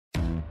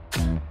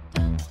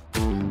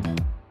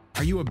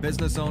Are you a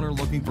business owner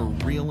looking for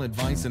real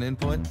advice and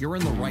input? You're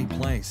in the right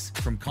place.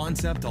 From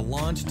concept to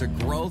launch to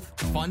growth,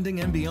 funding,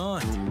 and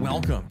beyond.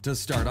 Welcome to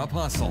Startup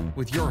Hustle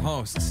with your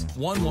hosts.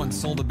 One once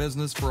sold a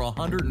business for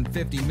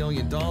 $150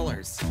 million.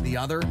 The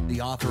other,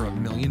 the author of $1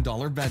 Million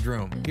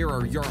Bedroom. Here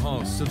are your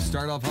hosts of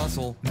Startup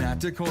Hustle, Matt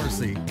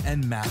DeCoursey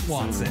and Matt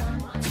Watson.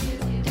 1, 2,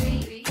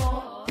 3,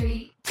 4,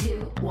 3,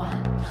 2,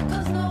 1.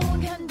 'Cause no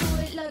one can do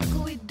it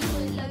like we do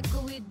it, like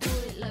we do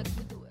it, like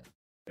we do it.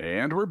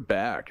 And we're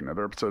back.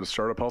 Another episode of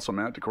Startup Hustle.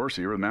 Matt DeCoursey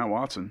here with Matt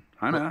Watson.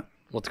 Hi, Matt.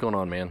 What's going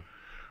on, man?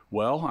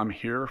 Well, I'm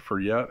here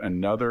for yet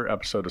another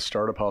episode of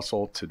Startup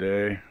Hustle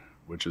today,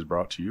 which is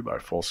brought to you by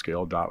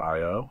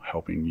Fullscale.io,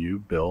 helping you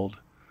build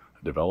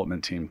a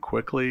development team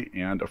quickly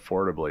and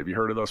affordably. Have you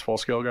heard of those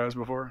Fullscale guys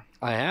before?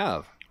 I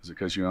have. Is it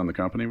because you own the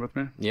company with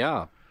me?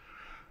 Yeah.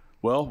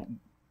 Well,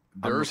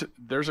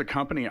 there's a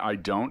company I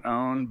don't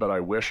own, but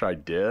I wish I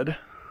did.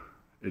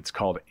 It's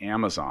called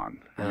Amazon.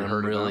 Have you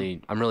heard of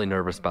them? I'm really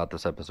nervous about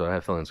this episode. I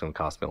have a feeling it's going to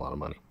cost me a lot of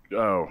money.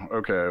 Oh,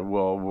 okay.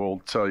 Well,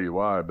 we'll tell you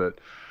why. But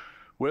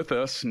with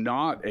us,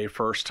 not a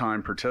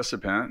first-time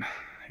participant,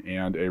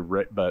 and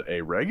but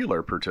a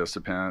regular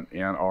participant,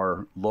 and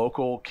our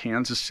local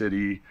Kansas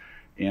City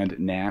and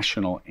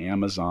national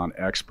Amazon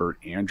expert,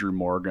 Andrew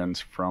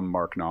Morgans from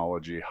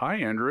Marknology. Hi,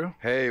 Andrew.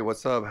 Hey,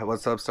 what's up?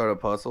 What's up, Startup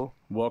Hustle?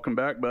 Welcome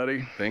back,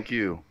 buddy. Thank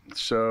you.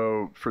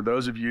 So for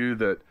those of you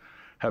that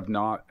have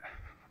not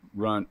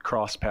run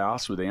cross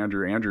paths with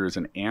Andrew is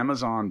an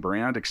Amazon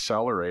brand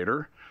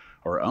accelerator,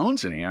 or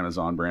owns an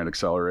Amazon brand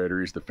accelerator.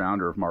 He's the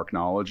founder of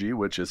Marknology,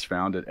 which is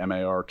found at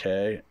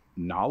Marknology,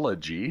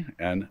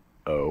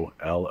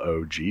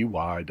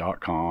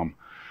 Nology.com.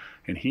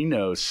 And he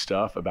knows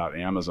stuff about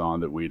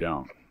Amazon that we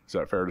don't. Is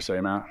that fair to say,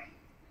 Matt?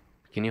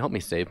 Can you help me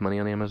save money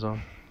on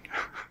Amazon?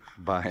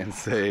 Buy and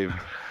save.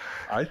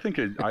 I think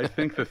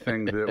the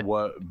thing that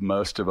what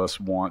most of us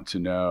want to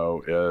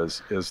know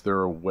is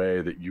there a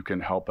way that you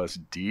can help us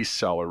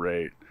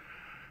decelerate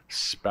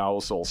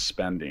spousal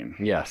spending?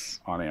 Yes.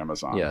 On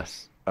Amazon.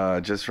 Yes.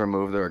 Just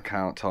remove their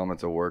account. Tell them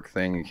it's a work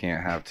thing. You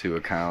can't have two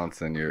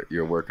accounts, and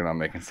you're working on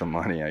making some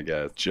money, I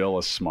guess. Jill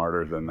is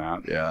smarter than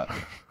that. Yeah.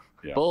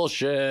 Yeah.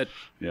 Bullshit.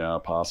 Yeah,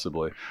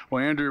 possibly.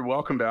 Well, Andrew,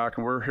 welcome back,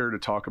 and we're here to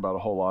talk about a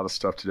whole lot of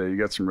stuff today. You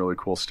got some really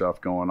cool stuff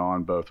going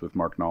on, both with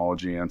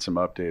Marknology and some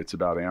updates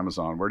about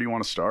Amazon. Where do you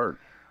want to start?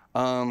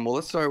 Well,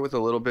 let's start with a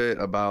little bit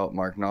about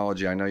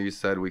Marknology. I know you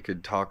said we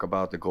could talk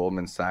about the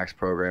Goldman Sachs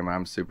program, and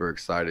I'm super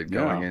excited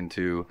going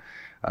into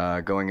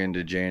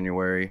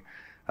January.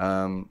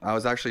 I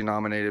was actually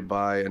nominated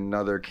by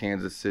another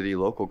Kansas City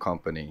local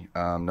company,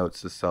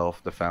 Notes to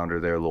Self. The founder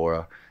there,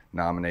 Laura,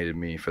 nominated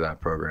me for that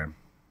program.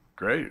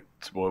 Great.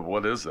 Well,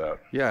 what is that?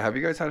 Yeah, have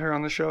you guys had her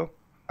on the show?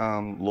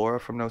 Laura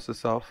from Notes to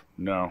Self?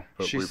 No,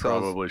 but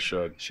probably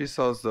should. She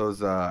sells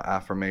those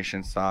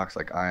affirmation stocks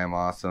like I Am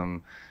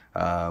Awesome.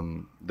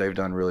 They've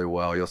done really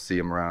well. You'll see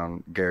them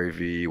around Gary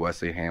Vee,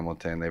 Wesley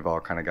Hamilton. They've all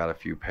kind of got a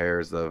few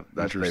pairs of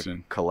that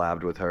they've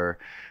collabed with her.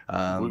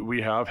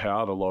 We have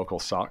had a local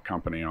sock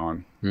company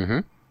on. Mm-hmm.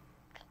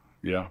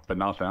 Yeah, but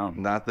not them.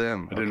 Not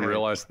them. I didn't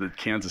realize the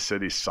Kansas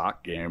City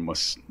sock game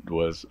was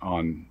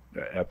on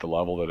at the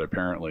level that it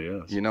apparently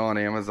is. You know, on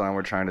Amazon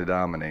we're trying to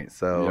dominate.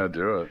 So yeah,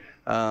 do it.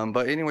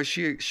 But anyway,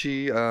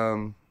 she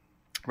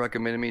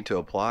recommended me to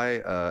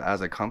apply as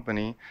a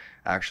company.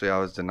 Actually, I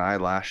was denied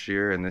last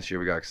year, and this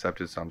year we got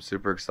accepted, so I'm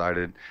super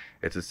excited.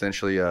 It's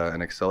essentially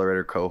an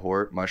accelerator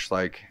cohort, much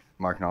like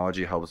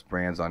Marknology helps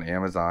brands on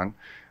Amazon.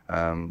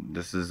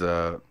 This is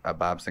at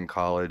Babson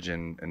College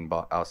in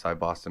outside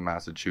Boston,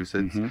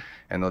 Massachusetts,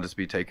 and they'll just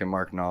be taking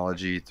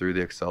Marknology through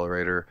the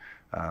accelerator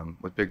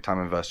with big-time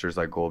investors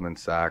like Goldman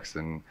Sachs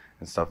and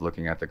stuff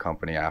looking at the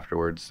company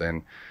afterwards.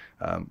 And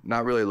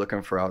not really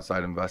looking for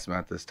outside investment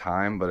at this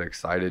time, but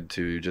excited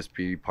to just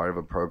be part of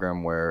a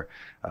program where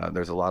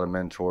there's a lot of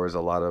mentors, a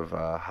lot of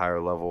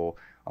higher-level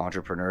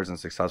entrepreneurs and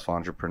successful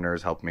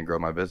entrepreneurs helping me grow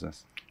my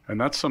business.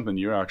 And that's something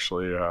you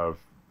actually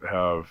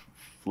have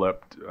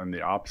flipped in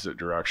the opposite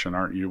direction.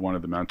 Aren't you one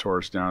of the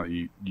mentors down at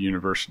the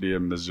University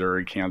of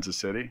Missouri, Kansas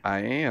City? I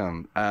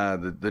am.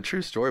 The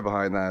true story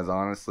behind that is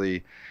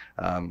honestly,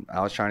 I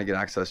was trying to get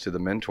access to the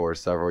mentors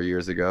several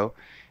years ago,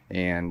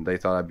 and they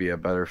thought I'd be a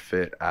better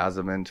fit as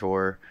a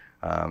mentor,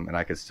 and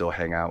I could still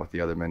hang out with the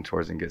other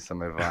mentors and get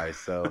some advice.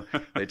 So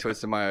they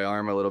twisted my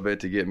arm a little bit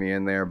to get me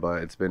in there,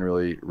 but it's been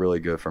really, really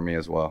good for me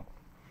as well.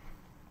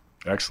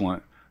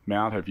 Excellent.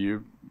 Matt, have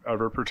you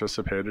ever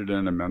participated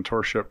in a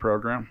mentorship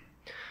program?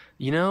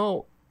 You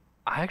know,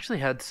 I actually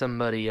had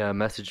somebody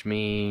message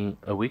me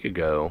a week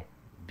ago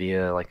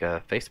via like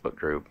a Facebook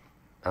group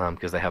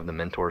because they have the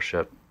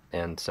mentorship.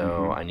 And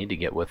so I need to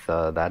get with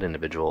that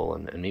individual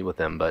and meet with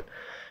them. But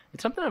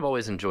it's something I've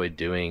always enjoyed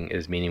doing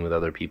is meeting with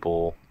other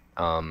people,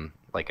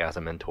 like as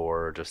a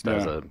mentor or just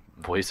as a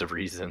voice of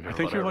reason. I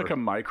think you're like a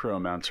micro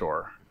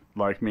mentor.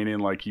 Like meaning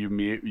like you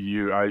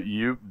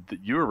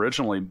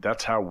originally,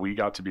 that's how we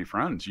got to be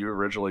friends. You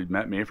originally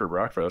met me for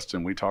breakfast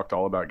and we talked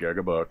all about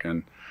Gigabook,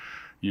 and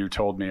you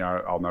told me,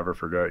 I'll never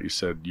forget, you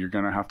said, you're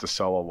going to have to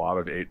sell a lot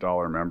of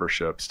 $8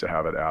 memberships to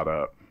have it add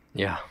up.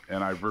 Yeah.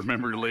 And I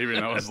remember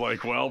leaving. I was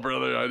like, well,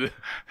 brother,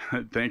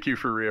 thank you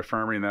for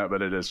reaffirming that,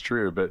 but it is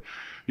true. But,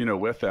 you know,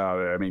 with that,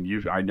 I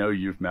mean, I know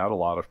you've met a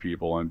lot of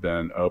people and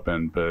been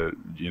open, but,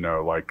 you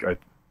know, like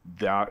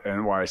that,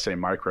 and why I say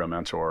micro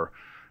mentor,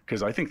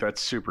 because I think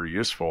that's super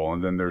useful.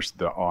 And then there's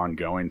the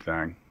ongoing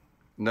thing.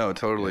 No,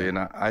 totally. And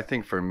I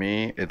think for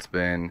me, it's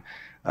been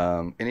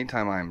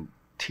anytime I'm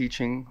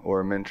teaching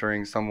or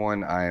mentoring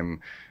someone,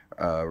 I'm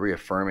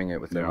reaffirming it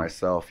within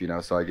myself, you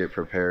know, so I get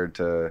prepared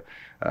to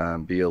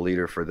be a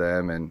leader for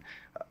them. And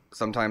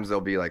sometimes they'll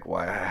be like,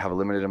 well, I have a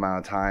limited amount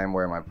of time.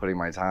 Where am I putting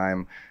my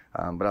time?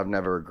 But I've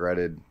never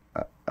regretted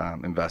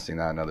investing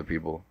that in other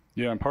people.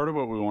 Yeah, and part of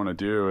what we want to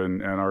do,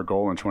 and our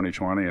goal in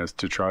 2020 is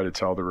to try to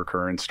tell the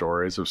recurring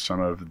stories of some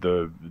of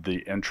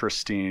the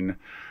interesting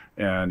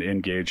and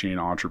engaging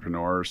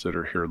entrepreneurs that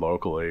are here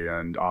locally.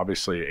 And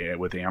obviously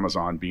with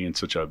Amazon being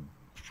such a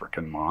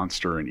freaking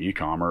monster in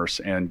e-commerce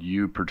and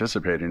you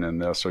participating in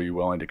this, are you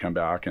willing to come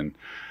back and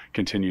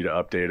continue to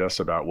update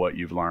us about what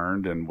you've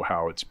learned and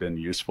how it's been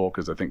useful?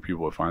 Because I think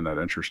people would find that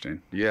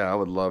interesting. Yeah, I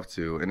would love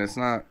to. And it's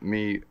not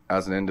me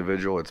as an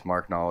individual, it's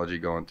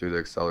Marknology going through the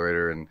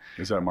accelerator. And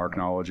is that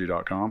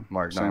marknology.com?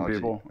 Marknology. Same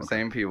people? Okay.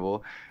 Same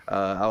people.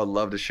 I would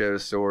love to share the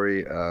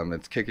story.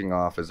 It's kicking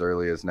off as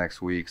early as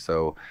next week,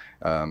 so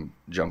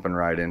jumping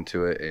right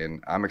into it.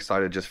 And I'm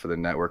excited just for the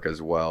network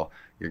as well.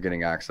 You're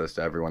getting access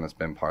to everyone that's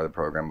been part of the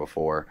program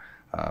before.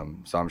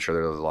 So I'm sure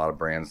there's a lot of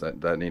brands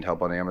that need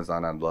help on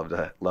Amazon. I'd love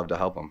to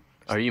help them.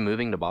 Are you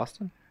moving to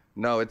Boston?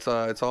 No, it's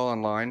all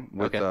online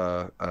with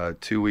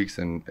 2 weeks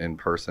in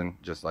person,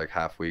 just like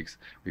half weeks.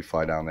 We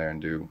fly down there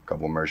and do a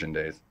couple immersion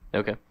days.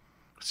 Okay.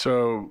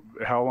 So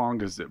how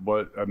long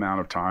what amount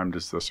of time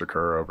does this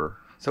occur over?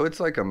 So it's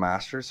like a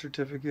master's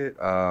certificate,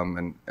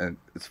 and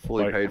it's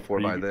fully paid for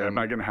by them. Am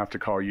I going to have to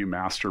call you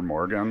Master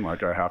Morgan?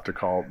 Like I have to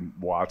call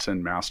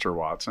Watson Master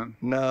Watson?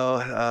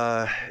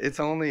 No,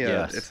 it's only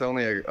a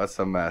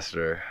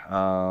semester.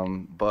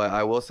 But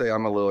I will say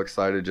I'm a little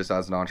excited just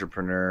as an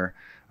entrepreneur.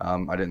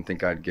 I didn't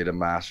think I'd get a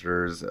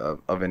master's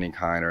of any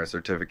kind or a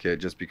certificate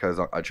just because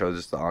I chose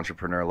just the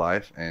entrepreneur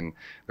life, and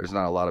there's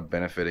not a lot of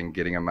benefit in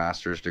getting a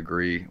master's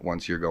degree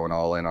once you're going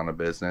all in on a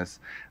business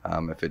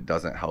if it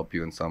doesn't help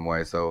you in some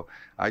way. So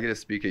I get to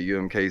speak at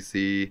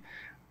UMKC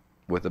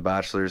with a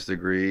bachelor's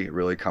degree,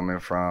 really coming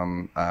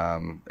from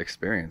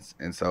experience.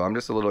 And so I'm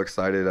just a little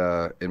excited.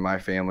 In my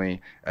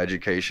family,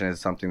 education is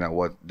something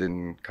that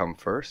didn't come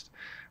first.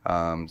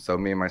 So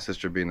me and my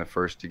sister being the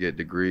first to get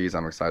degrees,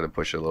 I'm excited to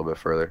push it a little bit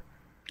further.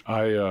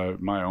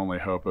 My only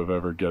hope of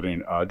ever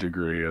getting a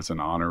degree is an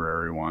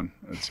honorary one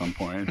at some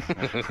point.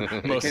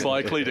 Most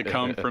likely to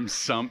come from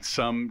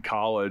some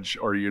college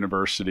or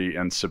university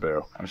in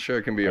Cebu. I'm sure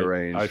it can be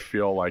arranged. I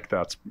feel like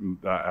that's,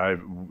 Daryl,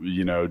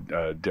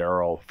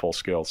 Full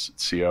Scale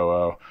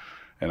COO,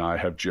 and I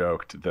have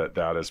joked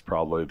that is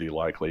probably the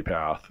likely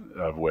path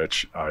of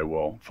which I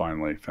will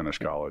finally finish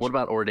college. What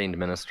about ordained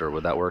minister?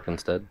 Would that work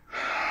instead?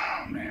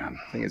 Oh, man.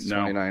 I think it's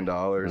 $29.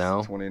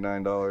 No.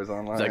 $29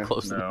 online. Is that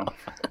close enough?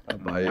 I'll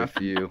buy you a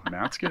few.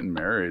 Matt's getting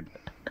married.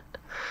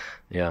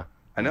 Yeah.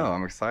 I know.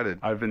 I'm excited.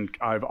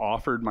 I've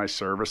offered my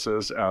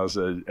services as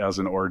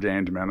an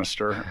ordained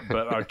minister,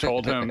 but I've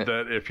told him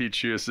that if he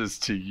chooses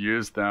to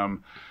use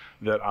them,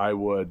 that I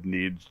would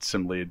need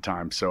some lead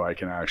time so I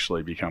can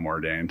actually become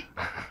ordained.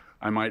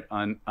 I might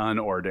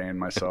unordain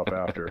myself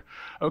after.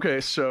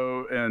 Okay,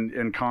 so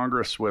in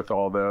Congress with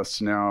all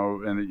this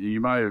now, and you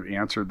might have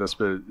answered this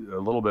a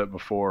little bit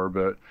before,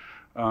 but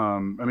I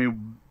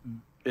mean,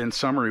 in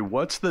summary,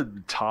 what's the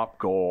top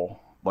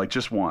goal, like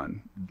just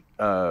one,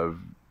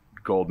 of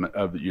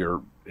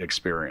your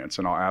experience?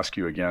 And I'll ask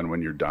you again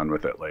when you're done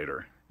with it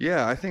later.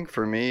 Yeah, I think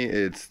for me,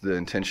 it's the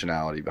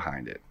intentionality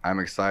behind it. I'm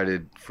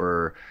excited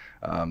for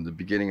the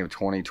beginning of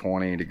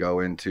 2020 to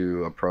go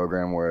into a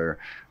program where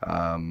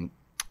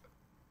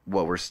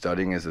what we're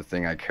studying is the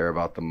thing I care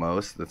about the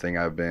most, the thing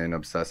I've been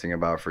obsessing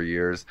about for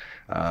years,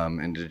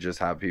 and to just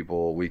have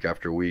people week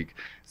after week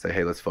say,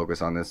 hey, let's focus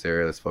on this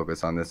area, let's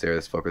focus on this area,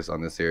 let's focus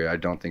on this area. I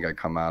don't think I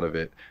come out of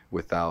it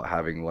without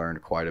having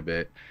learned quite a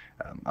bit.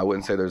 I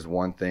wouldn't say there's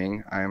one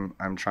thing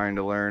I'm trying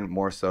to learn,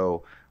 more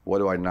so what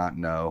do I not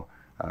know,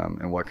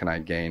 and what can I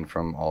gain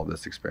from all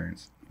this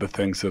experience. The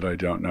things that I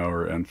don't know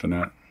are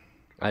infinite.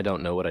 I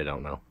don't know what I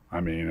don't know. I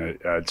mean,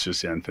 it's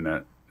just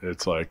infinite.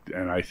 It's like,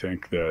 and I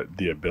think that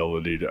the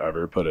ability to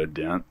ever put a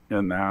dent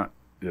in that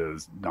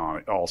is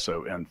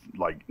non-existent,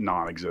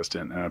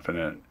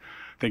 infinite.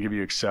 I think if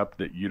you accept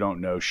that you don't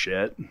know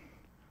shit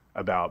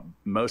about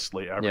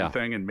mostly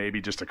everything, and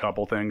maybe just a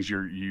couple things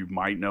you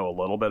might know a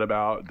little bit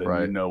about,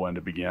 then you know when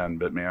to begin.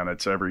 But man,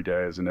 it's every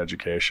day as an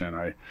education.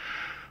 I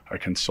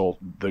consult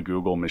the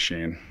Google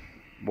machine.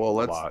 Well,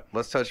 lot.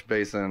 let's touch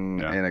base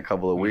in a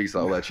couple of weeks.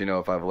 I'll let you know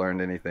if I've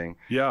learned anything.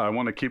 Yeah, I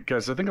want to keep,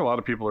 because I think a lot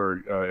of people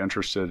are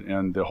interested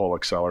in the whole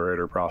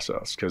accelerator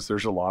process, because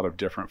there's a lot of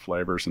different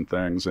flavors and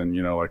things. And,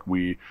 you know, like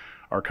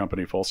our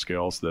company Full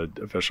Scale is the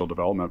official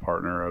development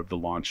partner of the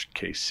Launch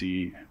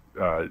KC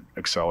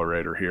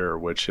accelerator here,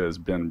 which has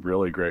been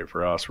really great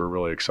for us. We're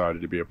really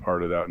excited to be a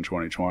part of that in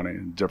 2020,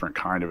 different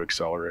kind of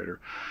accelerator.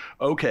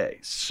 Okay,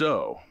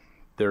 so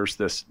there's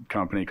this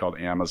company called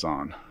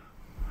Amazon.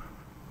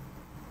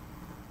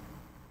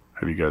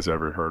 Have you guys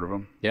ever heard of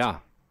them? Yeah.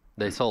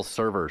 They sell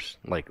servers,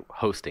 like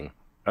hosting.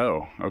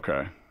 Oh,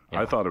 okay.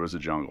 Yeah. I thought it was a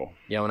jungle.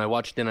 Yeah, when I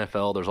watched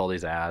NFL, there's all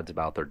these ads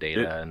about their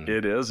data and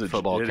it is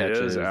football catches.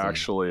 It is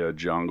actually a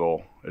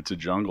jungle. It's a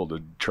jungle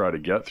to try to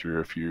get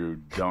through if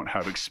you don't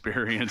have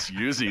experience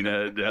using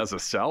it as a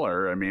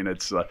seller. I mean,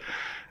 it's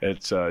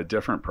a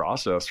different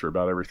process for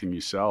about everything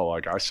you sell.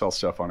 Like I sell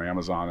stuff on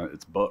Amazon.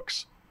 It's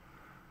books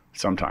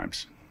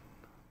sometimes.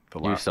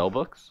 You sell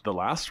books? The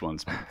last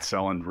one's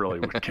selling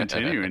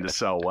continuing to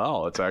sell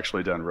well. It's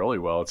actually done really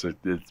well. It's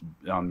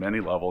on many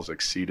levels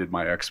exceeded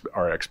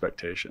our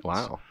expectations.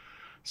 Wow.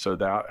 So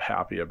that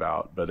happy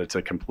about, but it's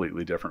a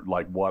completely different,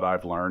 like what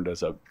I've learned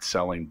as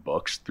selling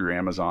books through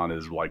Amazon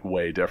is like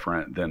way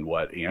different than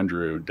what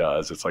Andrew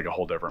does. It's like a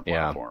whole different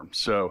platform. Yeah.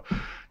 So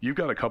you've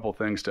got a couple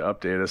things to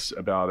update us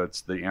about.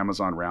 It's the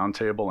Amazon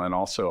Roundtable and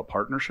also a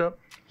partnership.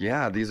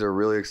 Yeah, these are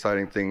really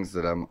exciting things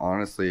that I'm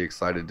honestly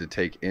excited to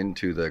take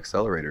into the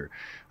accelerator.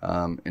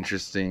 I'm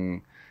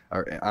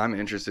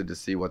interested to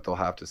see what they'll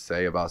have to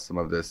say about some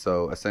of this.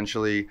 So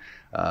essentially,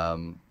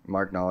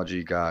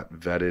 Marknology got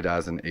vetted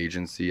as an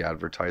agency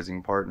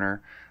advertising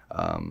partner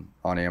on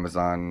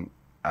Amazon.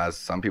 As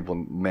some people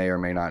may or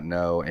may not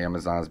know,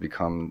 Amazon has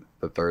become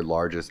the third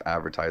largest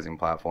advertising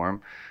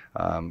platform,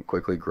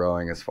 quickly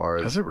growing as far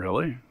as... Has it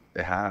really?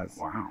 It has.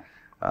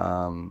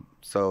 Wow.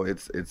 So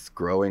it's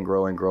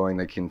growing.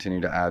 They continue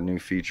to add new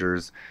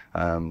features,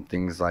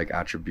 things like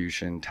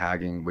attribution,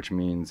 tagging, which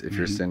means if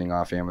you're sending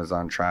off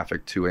Amazon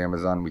traffic to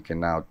Amazon, we can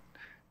now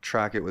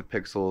track it with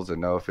pixels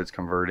and know if it's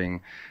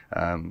converting.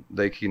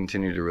 They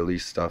continue to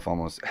release stuff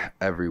almost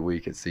every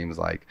week, it seems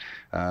like.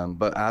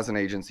 But as an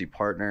agency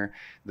partner,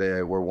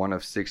 they were one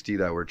of 60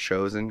 that were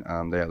chosen.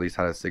 They at least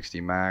had a 60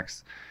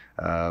 max.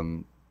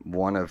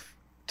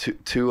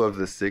 Two of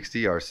the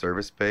 60 are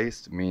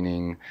service-based,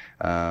 meaning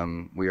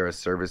we are a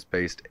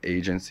service-based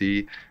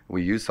agency.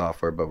 We use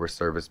software, but we're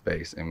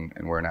service-based, and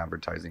we're an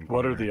advertising partner.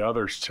 What are the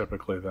others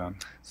typically then?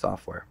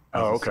 Software.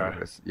 Oh, okay.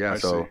 Service. Yeah,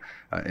 so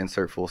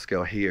insert Full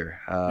Scale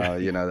here.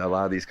 You know, a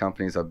lot of these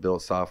companies have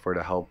built software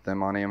to help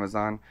them on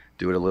Amazon,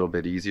 do it a little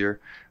bit easier.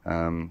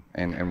 And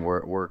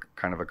we're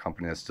kind of a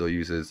company that still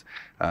uses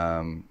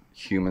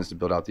humans to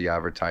build out the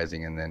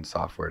advertising and then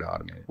software to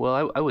automate it.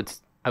 Well,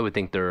 I would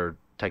think there are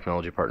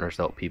technology partners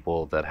help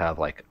people that have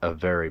like a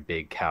very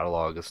big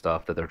catalog of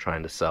stuff that they're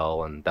trying to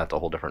sell, and that's a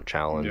whole different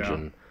challenge,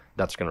 and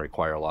that's going to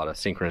require a lot of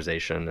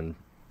synchronization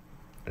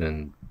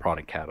and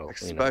product catalog,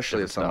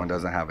 especially if someone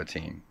doesn't have a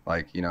team.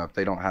 Like, you know, if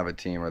they don't have a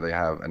team or they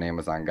have an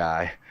Amazon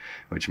guy,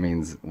 which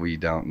means we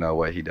don't know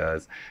what he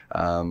does,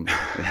 then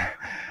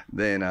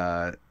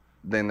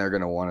they're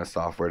going to want a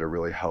software to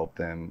really help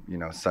them, you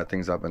know, set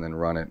things up and then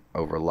run it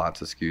over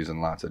lots of SKUs and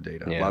lots of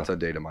data, lots of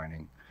data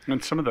mining.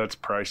 And some of that's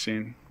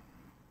pricing.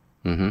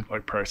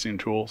 Like pricing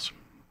tools.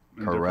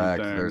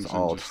 Correct. There's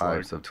all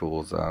types of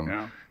tools.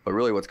 But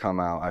really what's come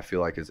out, I feel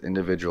like, is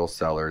individual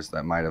sellers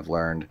that might have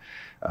learned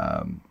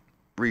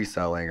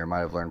reselling or might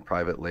have learned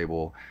private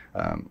label,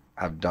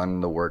 have done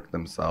the work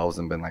themselves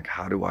and been like,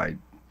 how do I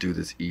do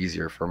this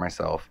easier for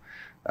myself?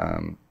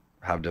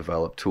 Have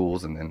developed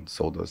tools and then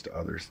sold those to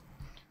others.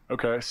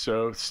 Okay,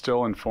 so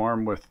still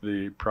informed with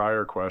the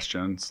prior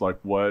questions, like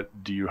what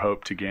do you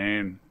hope to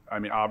gain? I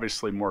mean,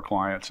 obviously more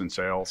clients and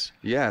sales.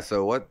 Yeah,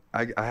 so what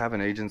I have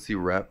an agency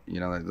rep, you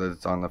know,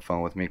 that's on the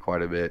phone with me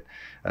quite a bit,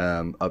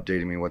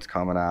 updating me what's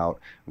coming out.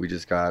 We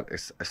just got,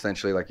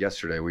 essentially like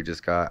yesterday, we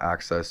just got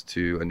access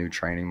to a new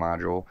training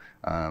module.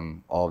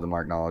 All of the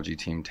Marknology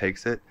team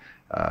takes it.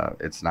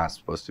 It's not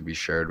supposed to be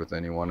shared with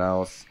anyone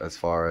else as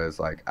far as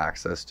like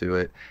access to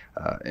it.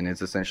 And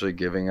it's essentially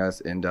giving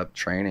us in-depth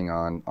training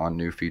on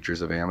new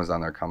features of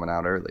Amazon that are coming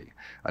out early.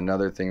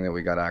 Another thing that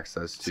we got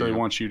access to. So they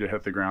want you to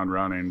hit the ground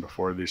running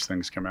before these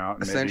things come out.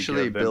 And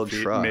essentially build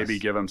trust. Maybe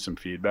give them some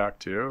feedback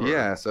too. Or?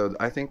 Yeah, so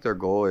I think their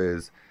goal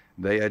is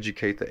they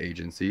educate the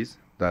agencies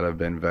that have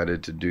been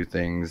vetted to do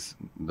things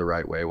the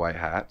right way, white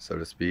hat, so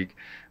to speak.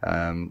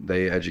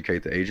 They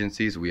educate the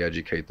agencies, we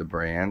educate the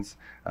brands,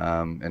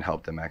 and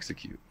help them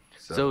execute.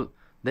 So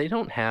they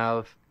don't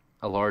have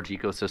a large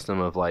ecosystem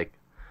of like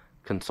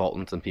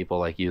consultants and people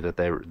like you that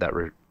they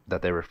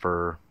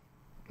refer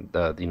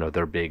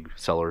their big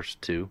sellers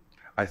to.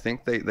 I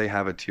think they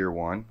have a tier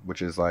 1,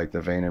 which is like the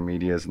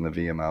VaynerMedias and the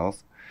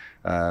VMLs.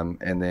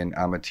 And then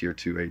I'm a tier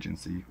 2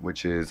 agency,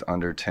 which is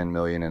under 10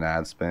 million in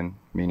ad spend,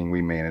 meaning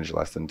we manage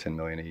less than 10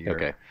 million a year.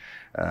 Okay.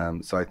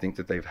 So I think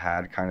that they've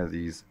had kind of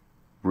these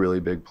really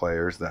big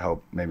players that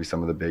help maybe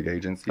some of the big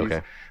agencies.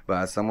 Okay.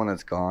 But as someone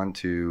that's gone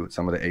to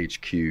some of the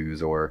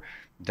HQs or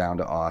down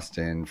to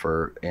Austin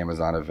for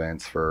Amazon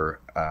events for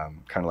kind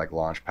of like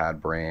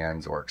Launchpad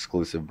brands or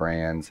exclusive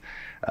brands,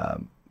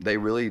 they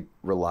really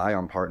rely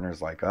on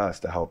partners like us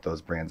to help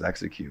those brands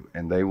execute,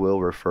 and they will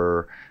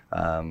refer.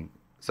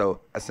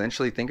 So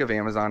essentially, think of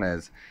Amazon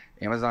as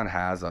Amazon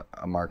has a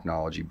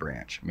Marknology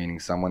branch, meaning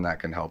someone that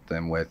can help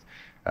them with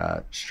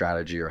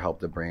strategy or help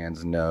the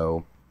brands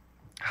know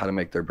how to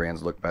make their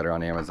brands look better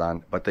on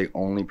Amazon, but they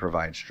only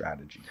provide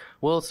strategy.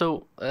 Well,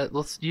 so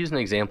let's use an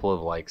example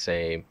of, like,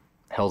 say,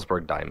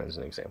 Helzberg Diamonds,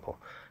 an example.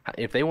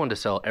 If they wanted to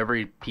sell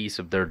every piece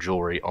of their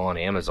jewelry on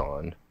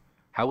Amazon,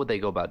 how would they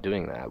go about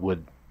doing that?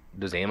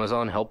 Does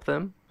Amazon help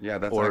them? Yeah,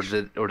 that's or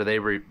actually,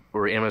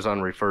 or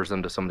Amazon refers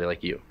them to somebody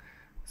like you?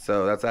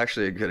 so that's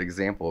actually a good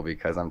example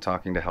because I'm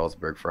talking to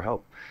Helzberg for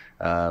help.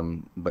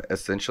 But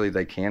essentially,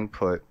 they can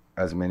put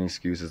as many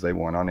SKUs as they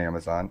want on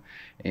Amazon,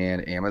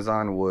 and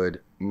Amazon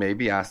would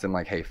maybe ask them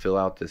like, hey, fill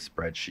out this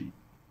spreadsheet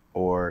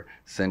or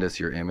send us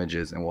your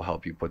images and we'll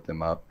help you put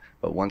them up.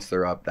 But once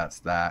they're up, that's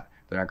that.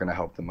 They're not going to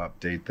help them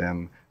update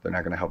them. They're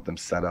not going to help them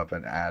set up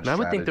an ad And I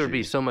would think there would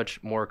be strategy. so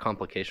much more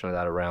complication with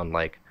that around,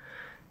 like,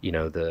 you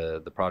know,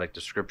 the product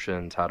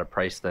descriptions, how to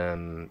price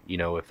them, you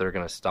know, if they're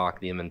going to stock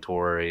the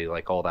inventory,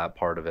 like all that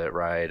part of it,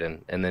 right?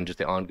 And then just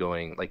the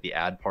ongoing, like the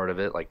ad part of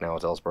it, like now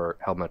is Helzberg,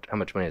 how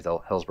much money has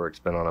Helzberg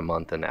spent on a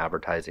month in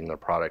advertising their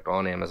product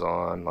on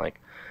Amazon? Like,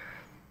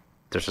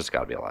 there's just got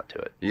to be a lot to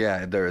it.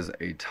 Yeah, there is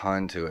a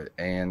ton to it.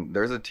 And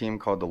there's a team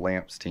called the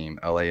Lamps team,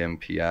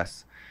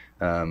 LAMPS,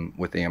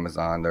 with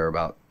Amazon. They're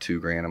about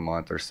 $2,000 a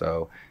month or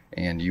so.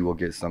 And you will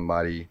get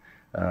somebody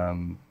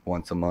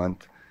once a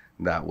month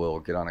that will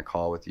get on a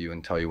call with you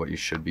and tell you what you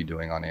should be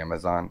doing on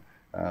Amazon.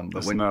 But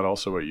Isn't that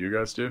also what you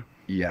guys do?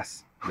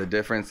 yes, the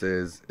difference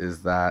is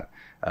that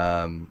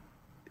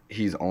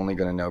he's only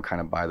going to know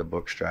kind of by the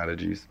book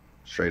strategies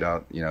straight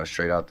out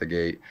the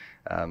gate.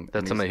 And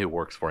That's he's- somebody who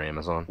works for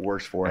Amazon.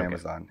 works for Okay.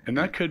 Amazon. And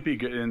that could be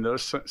good in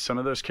some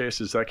of those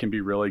cases. That can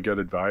be really good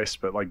advice.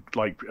 But like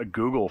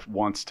Google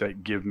wants to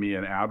give me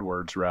an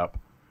AdWords rep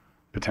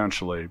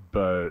potentially,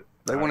 but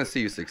They want to see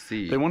you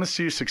succeed. they want to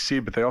see you succeed,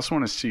 but they also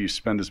want to see you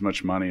spend as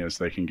much money as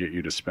they can get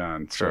you to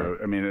spend. Sure.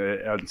 So I mean,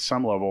 at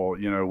some level,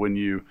 you know, when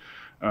you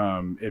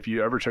if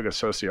you ever took a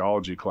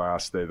sociology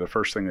class, the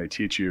first thing they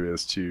teach you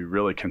is to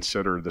really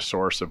consider the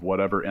source of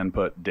whatever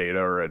input, data,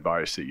 or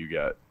advice that you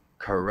get.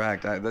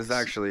 Correct. This is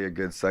actually a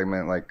good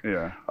segment. Like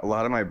Yeah, a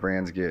lot of my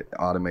brands get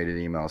automated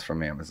emails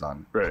from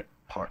Amazon. right.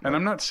 And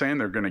I'm not saying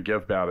they're going to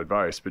give bad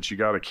advice, but you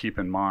got to keep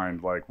in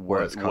mind like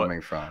where it's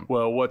coming from.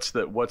 Well, what's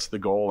the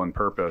goal and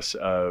purpose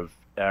of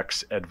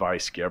X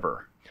advice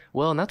giver?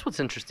 Well, and that's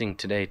what's interesting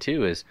today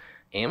too, is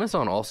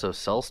Amazon also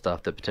sells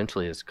stuff that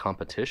potentially is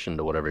competition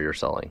to whatever you're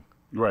selling.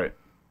 Right.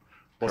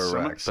 Well,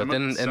 Correct. But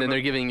then they're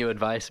giving you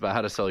advice about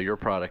how to sell your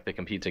product that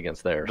competes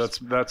against theirs.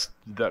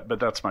 But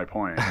that's my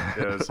point.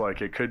 Is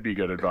like it could be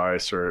good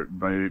advice, or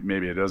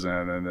maybe it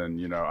isn't, and then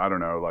you know I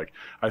don't know. Like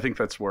I think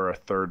that's where a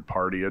third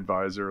party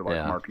advisor like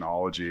Yeah.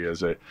 Marknology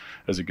is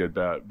a good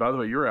bet. By the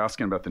way, you were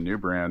asking about the new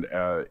brand.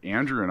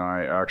 Andrew and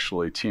I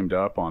actually teamed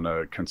up on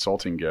a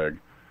consulting gig,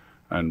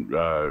 and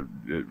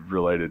it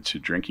related to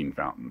drinking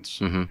fountains.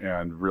 Mhm.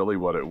 And really,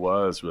 what it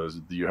was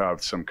you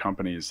have some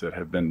companies that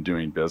have been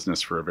doing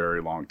business for a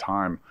very long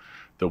time,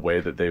 the way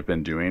that they've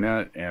been doing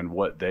it, and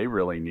what they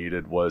really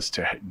needed was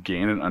to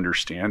gain an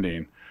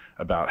understanding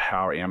about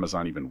how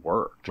Amazon even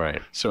worked.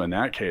 Right. So in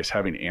that case,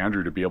 having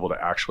Andrew to be able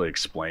to actually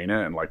explain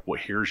it and like,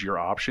 well, here's your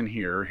option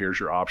here, here's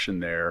your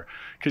option there.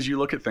 Because you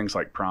look at things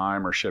like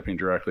Prime or shipping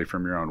directly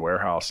from your own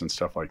warehouse and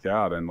stuff like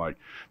that, and like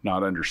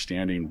not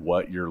understanding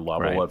what your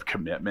level Right. of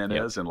commitment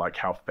Yep. is and like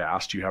how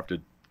fast you have to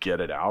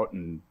get it out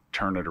and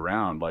turn it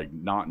around. Like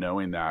not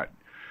knowing that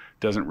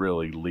doesn't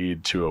really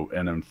lead to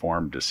an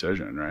informed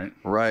decision, right?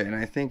 Right. And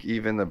I think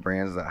even the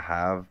brands that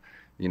have,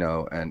 you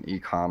know, an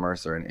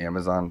e-commerce or an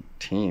Amazon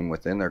team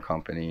within their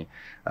company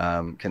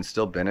can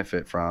still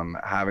benefit from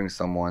having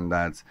someone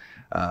that's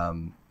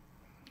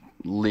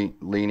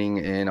leaning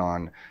in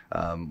on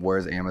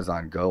where's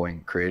Amazon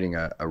going, creating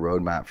a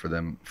roadmap for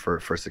them for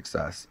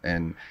success.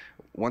 And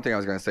one thing I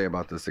was going to say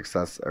about the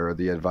success or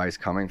the advice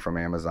coming from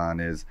Amazon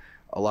is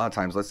a lot of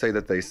times, let's say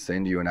that they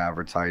send you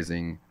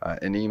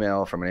an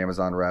email from an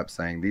Amazon rep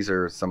saying, these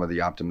are some of the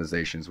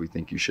optimizations we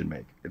think you should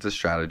make. It's a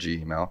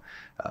strategy email.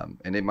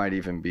 And it might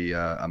even be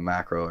a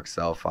macro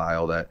Excel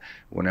file that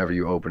whenever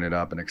you open it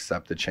up and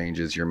accept the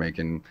changes, you're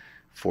making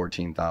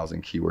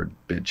 14,000 keyword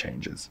bid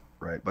changes,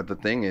 right? But the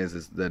thing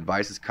is the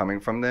advice is coming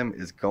from them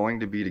is going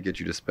to be to get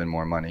you to spend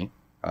more money.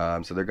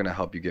 So they're going to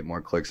help you get more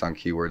clicks on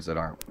keywords that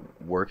aren't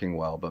working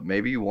well, but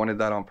maybe you wanted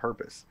that on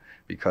purpose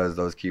because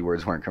those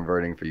keywords weren't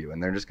converting for you.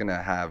 And they're just going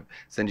to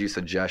send you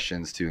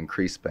suggestions to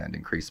increase spend.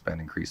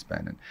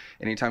 And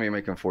anytime you're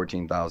making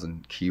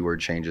 14,000 keyword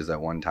changes at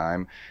one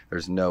time,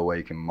 there's no way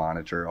you can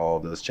monitor all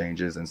of those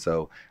changes. And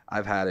so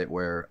I've had it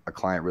where a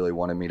client really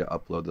wanted me to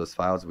upload those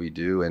files. We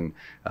do. And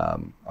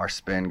our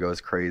spend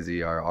goes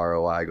crazy. Our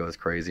ROI goes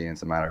crazy. And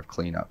it's a matter of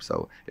cleanup.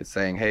 So it's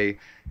saying, hey,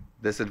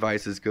 this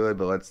advice is good,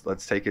 but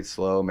let's take it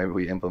slow. Maybe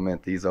we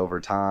implement these over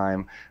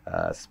time,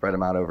 spread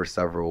them out over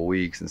several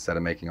weeks instead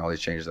of making all these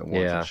changes at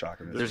once. And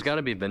shocking. There's got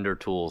to be vendor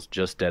tools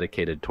just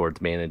dedicated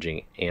towards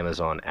managing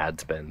Amazon ad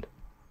spend.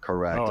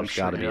 Correct. Oh, There's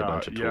got to be a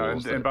bunch of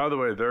tools. And by the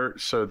way,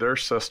 their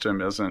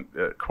system isn't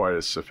quite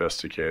as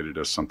sophisticated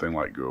as something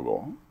like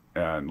Google.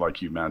 And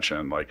like you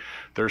mentioned, like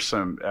there's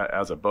some,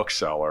 as a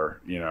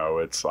bookseller, you know,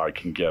 it's I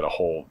can get a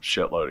whole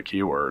shitload of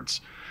keywords,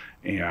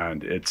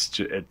 and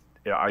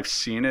I've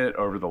seen it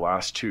over the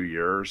last 2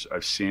 years.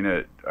 I've seen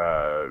it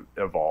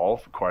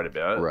evolve quite a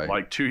bit. Right.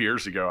 Like 2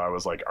 years ago, I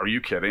was like, "Are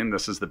you kidding?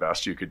 This is the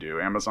best you could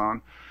do,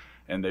 Amazon,"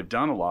 and they've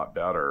done a lot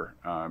better.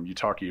 You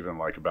talk even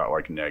like about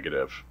like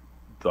negative.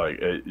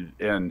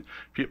 And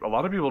a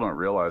lot of people don't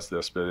realize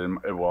this, but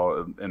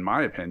in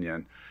my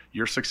opinion,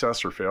 your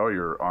success or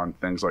failure on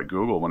things like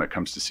Google when it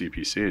comes to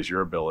CPC is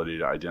your ability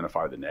to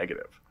identify the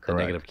negative. The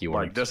negative keywords.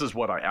 Like, this is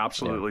what I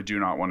absolutely do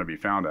not want to be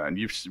found at. And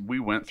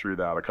we went through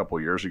that a couple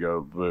of years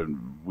ago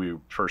when we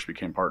first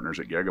became partners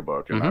at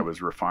Gigabook, and I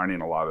was refining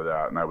a lot of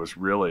that, and I was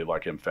really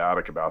like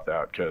emphatic about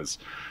that because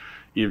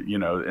you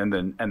know, and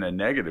the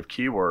negative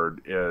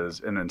keyword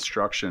is an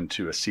instruction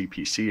to a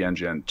CPC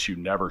engine to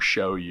never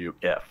show you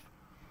if.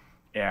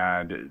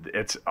 And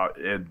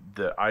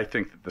I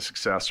think that the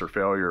success or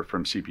failure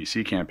from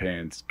CPC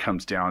campaigns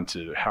comes down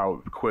to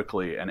how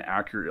quickly and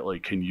accurately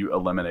can you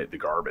eliminate the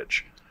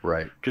garbage.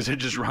 Right. Because it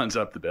just runs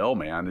up the bill,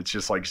 man. It's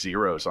just like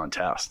zeros on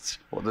tests.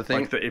 Well, the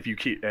thing, like if you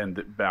keep,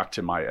 and back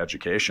to my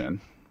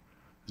education,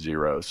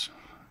 zeros,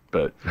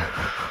 but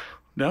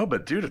no,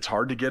 but dude, it's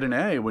hard to get an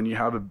A when you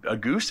have a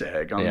goose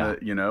egg on the,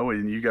 you know,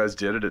 and you guys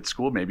did it at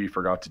school. Maybe you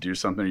forgot to do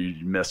something, or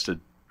you missed it.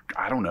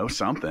 I don't know,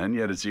 something.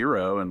 You had a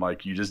zero, and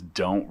like you just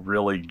don't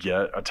really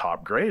get a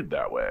top grade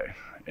that way.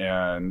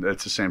 And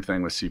it's the same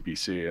thing with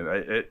CPC.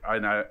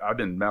 And I've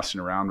been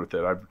messing around with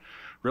it. I've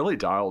really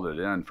dialed it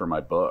in for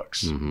my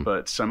books,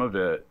 but some of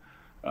it,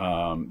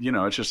 you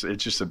know, it's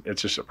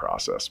just a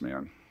process,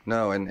 man.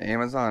 No, and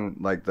Amazon,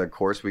 like the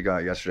course we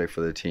got yesterday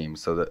for the team,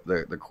 so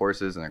the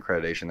courses and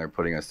accreditation they're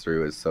putting us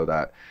through is so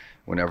that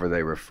whenever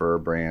they refer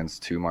brands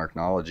to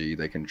Marknology,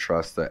 they can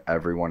trust that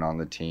everyone on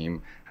the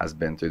team has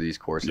been through these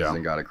courses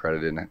and got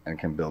accredited and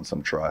can build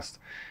some trust.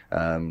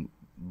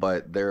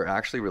 But they're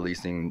actually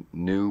releasing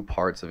new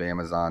parts of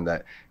Amazon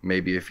that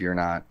maybe if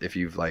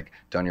you've like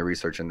done your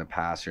research in the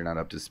past, you're not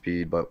up to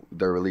speed, but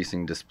they're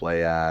releasing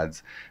display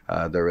ads.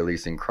 They're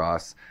releasing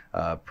cross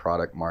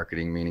product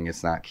marketing, meaning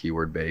it's not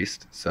keyword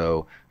based.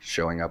 So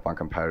showing up on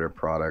competitor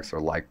products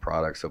or like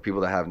products. So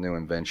people that have new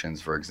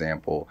inventions, for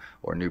example,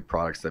 or new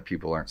products that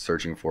people aren't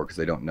searching for because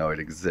they don't know it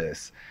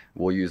exists,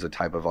 we'll use a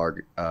type of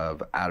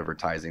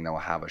advertising that will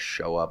have us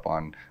show up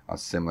on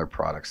similar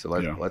products. So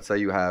let's say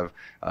you have,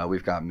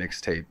 we've got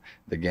Mixtape,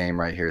 the game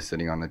right here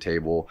sitting on the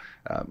table.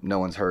 No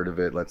one's heard of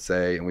it, let's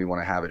say, and we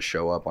want to have it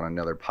show up on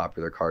another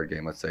popular card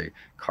game. Let's say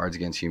Cards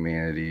Against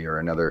Humanity or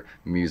another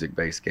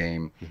music-based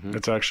game.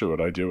 That's actually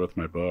what I do with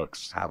my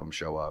books. Have them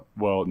show up.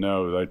 Well,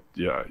 no,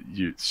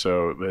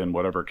 so in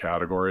whatever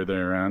category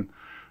they're in,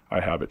 I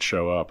have it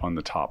show up on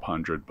the top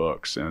 100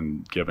 books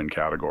in given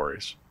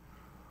categories.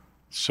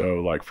 So,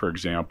 like, for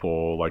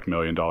example, like $1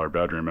 Million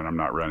Bedroom, and I'm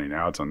not running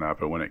ads on that,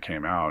 but when it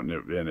came out and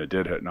it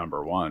did hit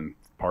 #1,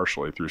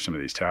 partially through some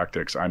of these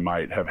tactics, I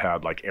might have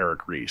had like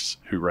Eric Ries,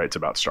 who writes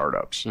about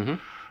startups,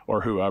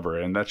 or whoever,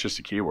 and that's just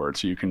a keyword.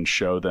 So you can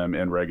show them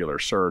in regular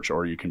search,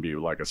 or you can be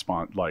like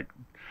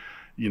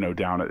you know,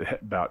 down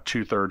at about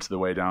 2/3 of the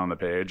way down the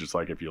page. It's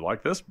like, if you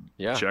like this,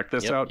 check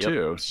this out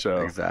too. So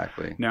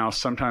exactly. Now,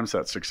 sometimes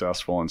that's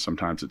successful and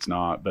sometimes it's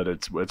not, but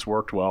it's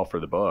worked well for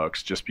the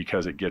books just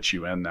because it gets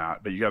you in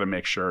that. But you got to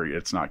make sure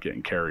it's not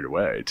getting carried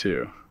away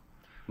too.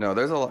 No,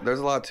 there's a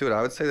lot to it.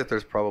 I would say that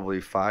there's probably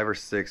 5 or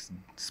 6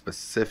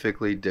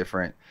 specifically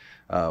different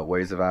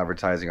ways of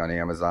advertising on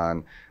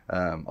Amazon.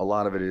 A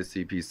lot of it is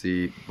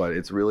CPC, but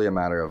it's really a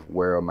matter of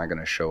where am I going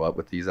to show up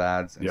with these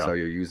ads? And so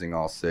you're using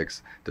all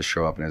 6 to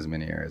show up in as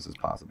many areas as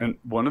possible. And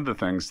one of the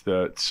things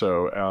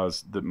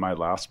my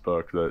last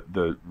book,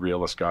 the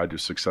Realist Guide to a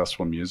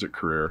Successful Music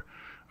Career,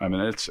 I mean,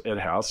 it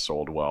has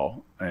sold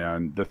well.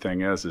 And the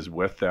thing is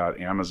with that,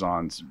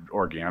 Amazon's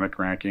organic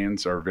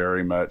rankings are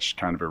very much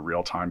kind of a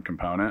real-time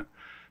component.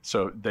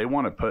 So they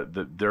want to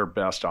put their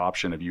best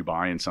option of you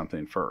buying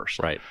something first.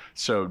 Right.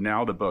 So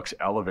now the book's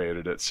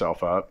elevated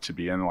itself up to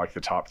be in like the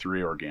top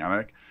 3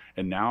 organic.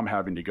 And now I'm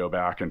having to go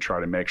back and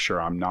try to make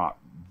sure I'm not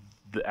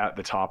at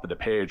the top of the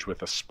page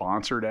with a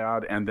sponsored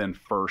ad and then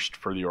first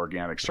for the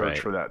organic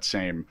search for that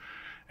same.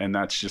 And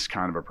that's just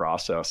kind of a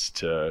process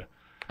to...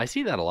 I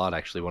see that a lot,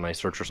 actually. When I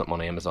search for something on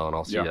Amazon,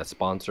 I'll see that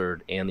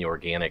sponsored and the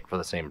organic for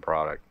the same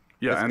product.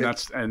 Yeah,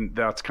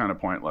 that's kind of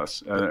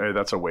pointless.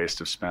 That's a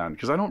waste of spend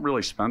because I don't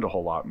really spend a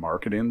whole lot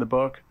marketing the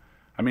book.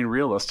 I mean,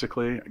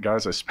 realistically,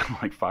 guys, I spend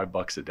like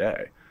 $5 a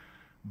day,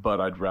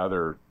 but I'd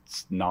rather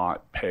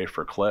not pay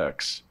for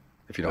clicks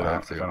if you don't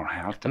have to. If I don't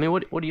have to. I mean,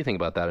 what do you think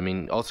about that? I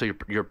mean, also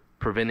you're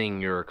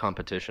preventing your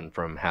competition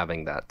from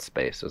having that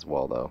space as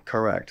well, though.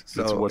 Correct.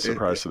 So what's the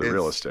price of the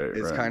real estate?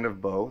 It's right? kind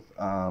of both.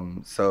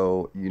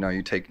 So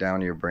you take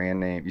down your brand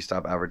name, you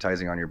stop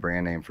advertising on your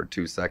brand name for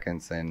 2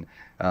 seconds, and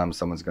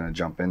someone's going to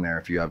jump in there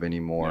if you have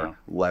any more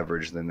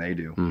leverage than they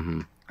do.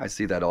 Mm-hmm. I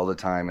see that all the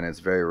time, and it's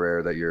very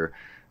rare that you're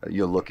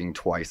looking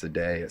twice a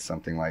day at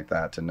something like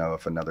that to know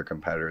if another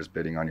competitor is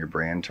bidding on your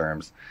brand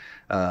terms.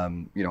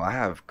 I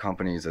have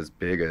companies as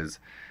big as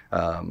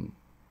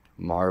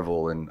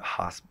Marvel and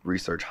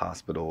research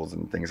hospitals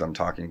and things I'm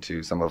talking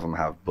to. Some of them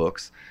have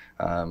books,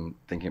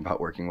 thinking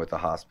about working with a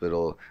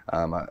hospital,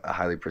 a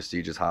highly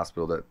prestigious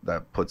hospital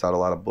that puts out a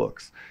lot of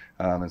books.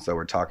 And so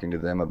we're talking to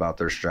them about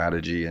their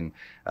strategy. And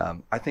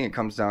I think it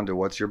comes down to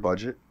what's your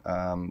budget,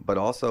 but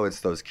also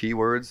it's those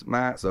keywords,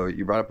 Matt. So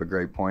you brought up a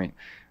great point.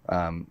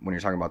 When you're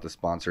talking about the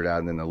sponsored ad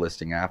and then the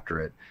listing after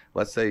it,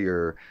 let's say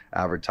you're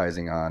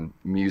advertising on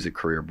music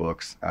career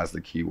books as the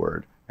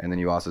keyword, and then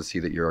you also see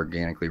that you're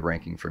organically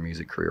ranking for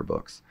music career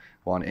books.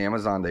 Well, on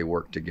Amazon, they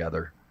work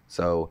together.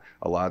 So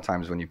a lot of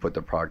times when you put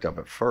the product up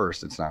at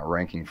first, it's not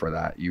ranking for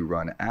that. You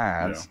run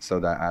ads so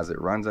that as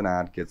it runs an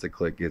ad, gets a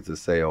click, gets a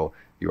sale,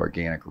 your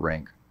organic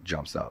rank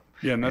jumps up.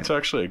 Yeah, and that's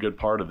actually a good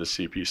part of the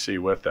CPC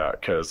with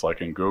that, because like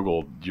in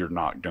Google, you're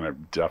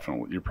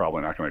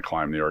probably not going to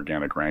climb the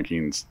organic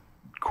rankings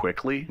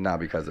quickly. Not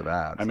because of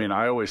ads. I mean,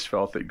 I always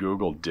felt that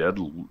Google did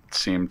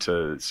seem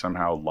to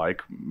somehow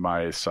like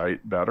my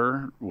site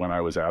better when I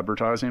was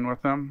advertising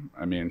with them.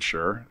 I mean,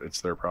 sure, it's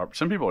their property.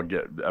 Some people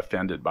get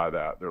offended by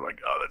that. They're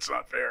like, oh, that's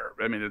not fair.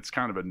 I mean, it's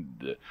kind of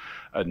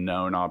a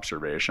known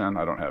observation.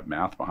 I don't have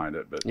math behind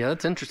it, but yeah,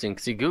 that's interesting.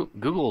 See,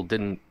 Google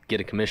didn't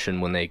get a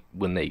commission when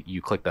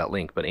you click that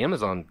link, but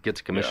Amazon gets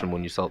a commission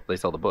when they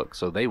sell the book.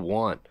 So they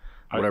want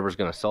whatever's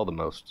going to sell the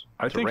most.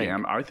 I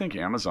think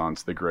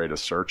Amazon's the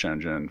greatest search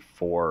engine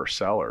for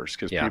sellers,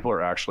 because people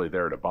are actually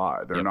there to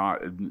buy. They're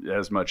not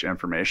as much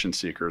information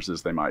seekers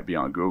as they might be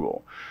on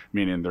Google,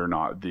 meaning they're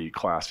not the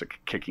classic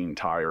kicking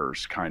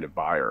tires kind of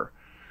buyer.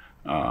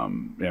 I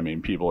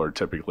mean, people are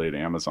typically at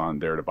Amazon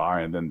there to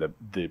buy, and then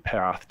the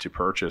path to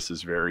purchase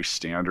is very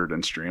standard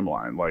and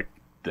streamlined. Like,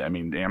 I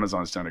mean,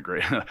 Amazon's done a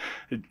great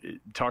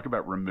talk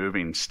about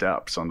removing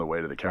steps on the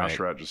way to the cash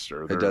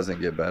register. It doesn't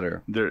get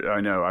better.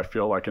 I know. I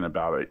feel like in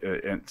about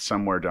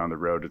somewhere down the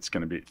road, it's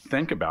going to be,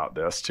 think about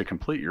this to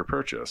complete your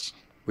purchase.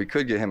 We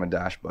could get him a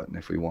dash button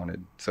if we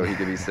wanted, so he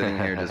could be sitting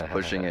here just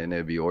pushing it and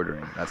it'd be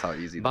ordering. That's how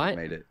easy they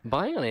made it.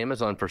 Buying on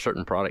Amazon for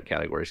certain product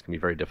categories can be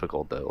very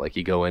difficult, though. Like,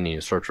 you go in and you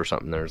search for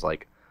something, there's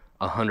like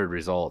 100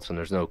 results and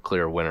there's no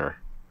clear winner.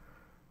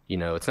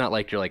 It's not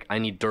like you're like, I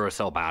need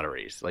Duracell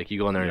batteries. Like, you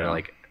go in there and you're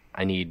like,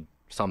 I need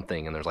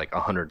something, and there's like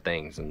 100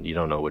 things, and you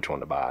don't know which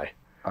one to buy.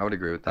 I would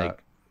agree with that.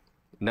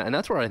 And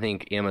that's where I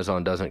think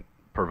Amazon doesn't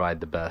provide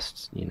the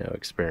best,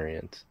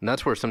 experience. And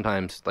that's where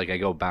sometimes, like, I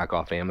go back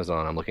off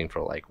Amazon, I'm looking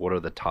for, like, what are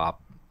the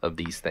top of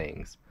these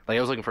things? Like,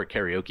 I was looking for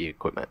karaoke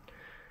equipment,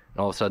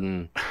 and all of a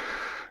sudden,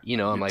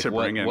 I'm like,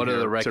 what are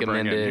the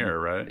recommended? Here,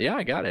 right? Yeah,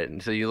 I got it.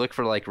 And so you look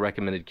for like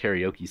recommended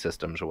karaoke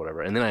systems or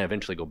whatever, and then I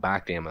eventually go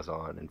back to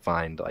Amazon and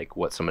find like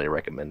what somebody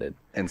recommended.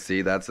 And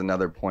see, that's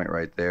another point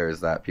right there, is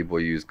that people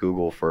use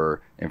Google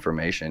for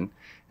information,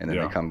 and then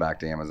they come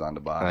back to Amazon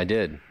to buy. I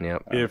did.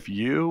 Yep. If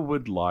you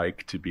would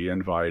like to be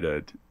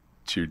invited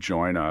to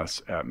join us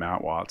at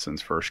Matt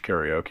Watson's first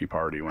karaoke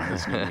party when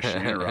his new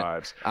machine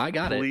arrives,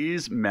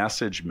 please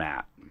message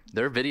Matt.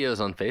 There are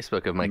videos on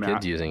Facebook of my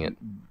kids using it.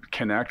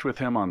 Connect with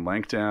him on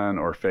LinkedIn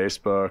or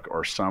Facebook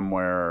or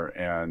somewhere,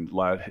 and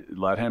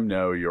let him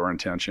know your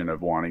intention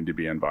of wanting to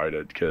be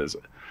invited, because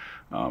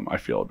I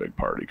feel a big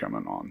party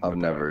coming on. I've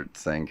never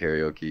sang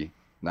karaoke.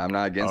 No, I'm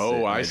not against it.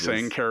 Oh, I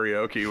sang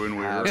karaoke when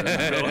we were in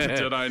the village,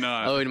 did I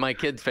not? Oh, and my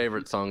kid's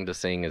favorite song to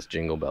sing is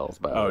Jingle Bells,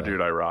 by the way. Oh,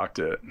 dude, I rocked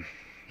it.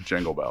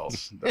 Jingle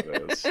Bells, that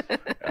is,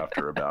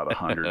 after about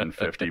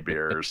 150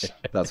 beers.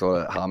 That's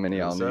how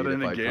many I'll need. Is that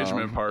an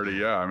engagement party?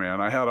 Yeah,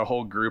 man. I had a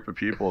whole group of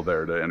people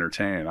there to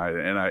entertain.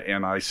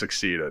 I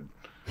succeeded.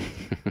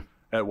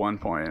 At one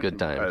point, good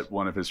times.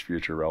 One of his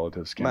future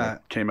relatives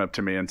came up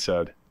to me and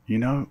said,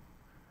 you're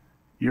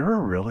a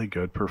really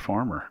good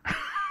performer.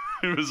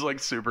 It was like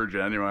super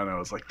genuine. I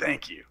was like,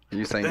 thank you.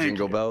 You sang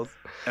Jingle Bells?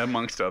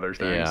 Amongst other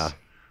things. Yeah.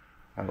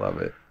 I love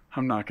it.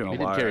 I'm not going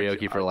to lie. We did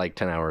karaoke for like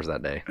 10 hours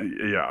that day.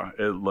 Yeah,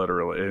 it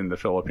literally, in the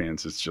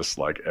Philippines, it's just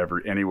like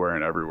anywhere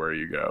and everywhere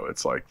you go,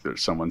 it's like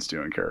someone's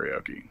doing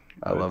karaoke.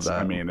 I love that.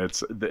 I mean,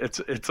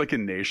 it's like a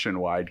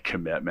nationwide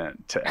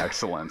commitment to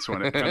excellence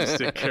when it comes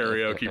to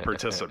karaoke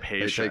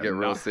participation. They take it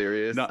real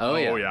serious?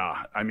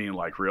 Yeah. I mean,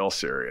 like real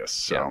serious.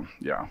 So,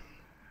 yeah.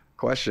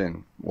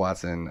 Question,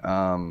 Watson.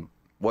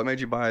 What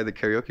made you buy the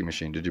karaoke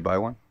machine? Did you buy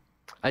one?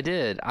 I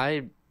did.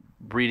 Why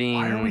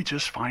are we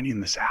just finding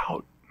this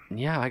out?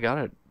 Yeah, I got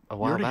it a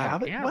while back.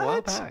 Have it? Yeah, what? A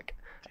while back.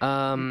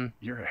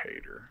 You're a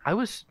hater.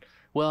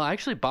 I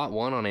actually bought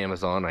one on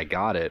Amazon. I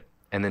got it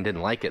and then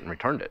didn't like it and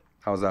returned it.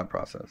 How was that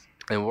process?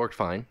 It worked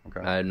fine. Okay.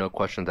 I had no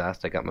questions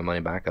asked. I got my money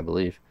back, I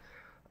believe.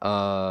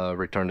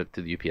 Returned it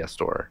to the UPS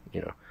store,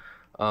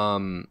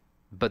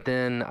 But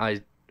then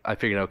I I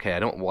figured, okay, I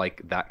don't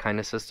like that kind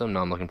of system.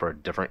 Now I'm looking for a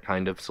different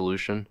kind of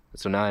solution.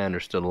 So now I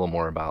understood a little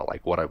more about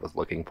like what I was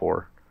looking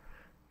for,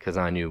 because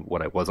I knew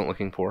what I wasn't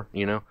looking for,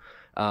 you know.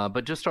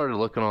 But just started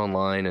looking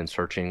online and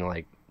searching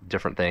like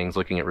different things,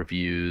 looking at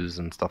reviews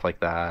and stuff like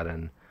that,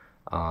 and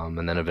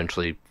then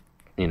eventually,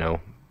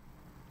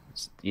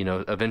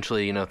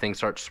 things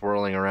start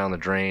swirling around the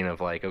drain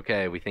of like,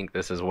 okay, we think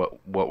this is what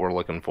we're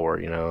looking for,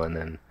 and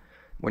then.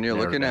 When you're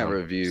looking at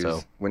reviews, So-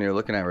 and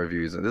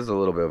this is a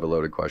little bit of a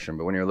loaded question,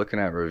 but when you're looking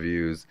at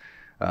reviews,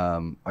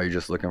 are you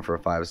just looking for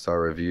 5-star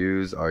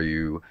reviews? Are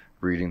you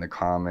reading the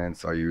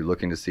comments? Are you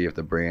looking to see if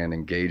the brand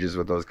engages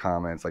with those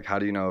comments? Like, how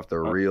do you know if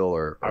they're real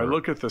or? I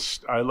look at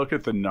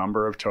the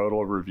number of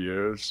total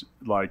reviews.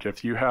 Like,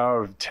 if you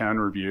have 10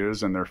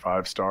 reviews and they're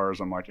 5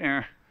 stars, I'm like,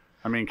 eh.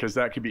 I mean, because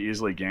that could be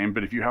easily gamed.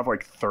 But if you have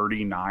like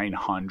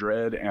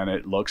 3,900 and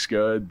it looks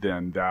good,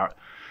 then that,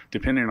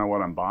 depending on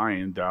what I'm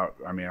buying,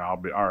 I'll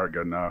be all right,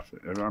 good enough.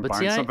 If I'm But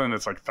buying see, something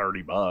that's like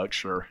 $30,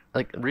 sure.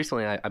 Like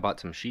recently, I bought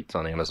some sheets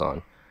on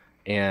Amazon,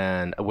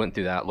 and I went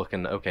through that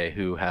looking, okay,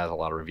 who has a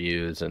lot of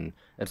reviews, and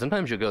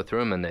sometimes you'll go through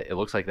them and it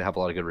looks like they have a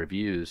lot of good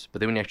reviews, but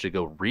then when you actually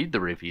go read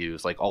the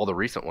reviews, like all the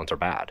recent ones are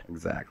bad.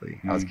 Exactly.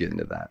 I was getting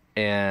to that.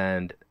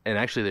 And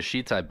actually the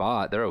sheets I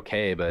bought, they're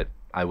okay, but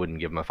I wouldn't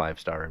give them a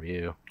 5-star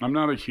review. I'm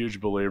not a huge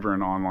believer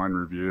in online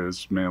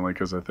reviews, mainly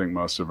because I think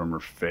most of them are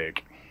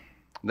fake.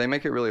 They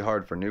make it really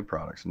hard for new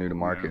products, new to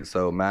market. Yeah.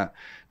 So Matt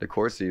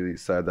DeCourcy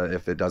said that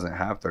if it doesn't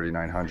have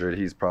 3,900,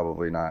 he's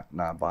probably not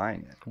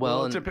buying it.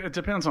 Well, it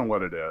depends on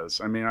what it is.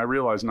 I mean, I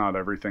realize not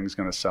everything's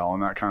going to sell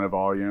in that kind of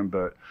volume,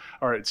 but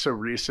all right. So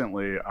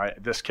recently,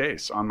 this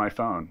case on my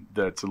phone,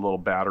 that's a little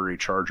battery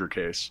charger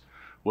case,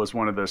 was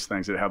one of those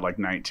things that had like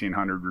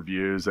 1,900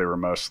 reviews. It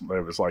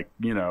was like,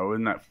 in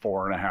that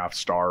 4.5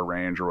 star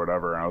range or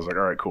whatever. And I was like,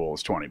 all right, cool.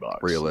 It's $20.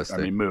 Realistic.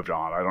 I mean, moved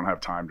on. I don't have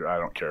time I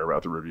don't care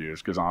about the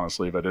reviews because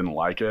honestly, if I didn't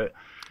like it,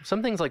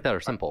 some things like that are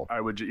simple. I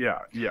would, yeah.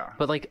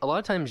 But like a lot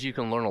of times you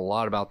can learn a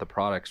lot about the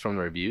products from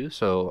the review.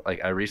 So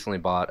like I recently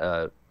bought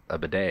a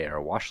bidet or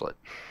a washlet,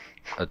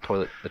 a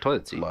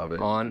toilet seat Love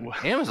it. on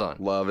Amazon.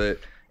 Love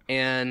it.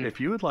 And If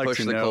you would like Push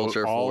to the know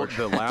culture all forward.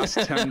 the last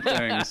 10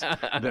 things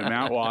that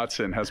Matt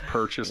Watson has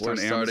purchased We're on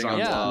starting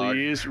Amazon, a blog.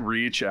 please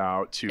reach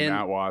out to And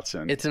Matt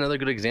Watson. it's another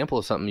good example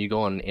of something. You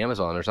go on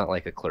Amazon, there's not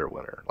like a clear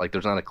winner. Like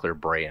there's not a clear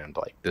brand.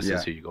 Like this Yeah.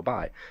 is who you go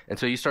buy. And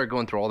so you start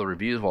going through all the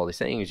reviews of all these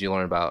things. You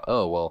learn about,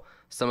 oh, well,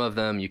 some of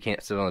them you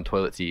can't sit on a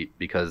toilet seat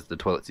because the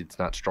toilet seat's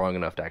not strong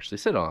enough to actually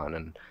sit on.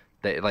 And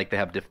they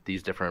have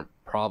these different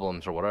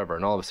problems or whatever.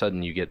 And all of a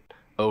sudden you get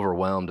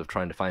overwhelmed of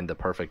trying to find the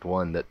perfect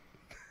one that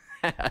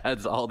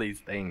has all these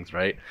things,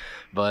 right?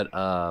 But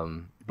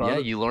yeah,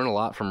 you learn a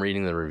lot from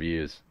reading the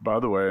reviews.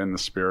 By the way, in the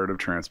spirit of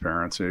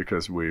transparency,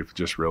 because we've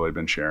just really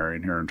been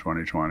sharing here in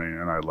 2020,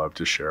 and I love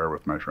to share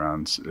with my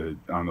friends,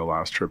 on the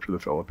last trip to the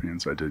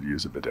Philippines, I did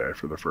use a bidet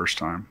for the first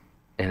time.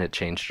 And it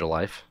changed your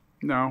life?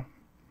 No,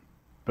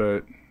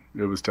 but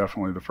it was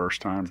definitely the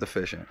first time. It's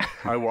efficient.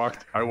 I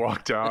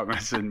walked out and I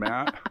said,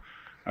 Matt,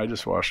 I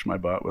just washed my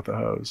butt with a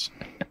hose.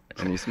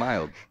 And you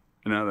smiled.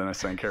 And then I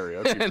sang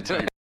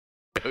karaoke.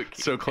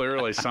 So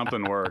clearly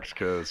something worked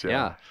because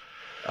Yeah.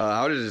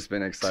 I would have just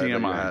been excited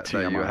that you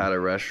TMI. had a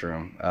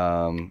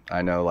restroom.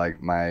 I know,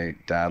 like, my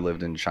dad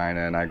lived in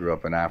China and I grew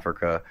up in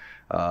Africa,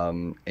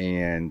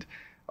 and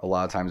a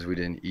lot of times we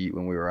didn't eat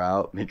when we were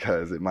out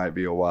because it might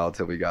be a while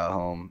till we got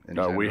home.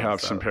 No, we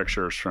have some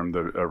pictures from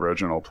the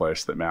original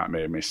place that Matt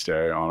made me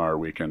stay on our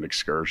weekend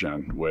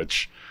excursion,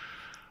 which,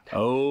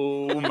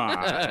 oh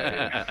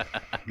my.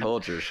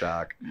 Culture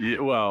shock.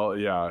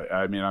 Yeah.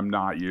 I mean, I'm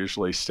not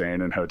usually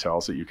staying in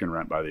hotels that you can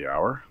rent by the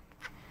hour,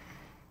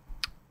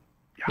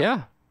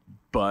 Yeah.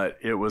 but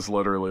it was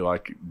literally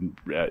like,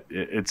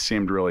 it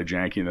seemed really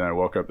janky. And then I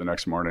woke up the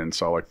next morning and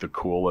saw like the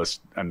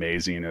coolest,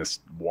 amazingest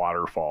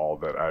waterfall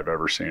that I've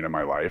ever seen in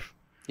my life.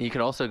 You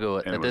could also go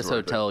it at was this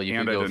worth it. hotel. You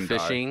And could I go didn't die.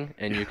 fishing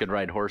and you could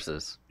ride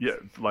horses. Yeah,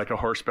 like a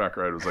horseback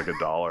ride was like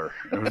 $1.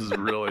 It was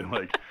really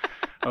like,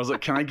 I was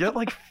like, can I get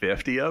like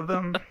 50 of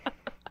them?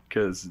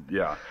 Because,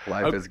 yeah.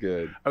 Life is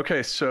good.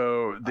 Okay,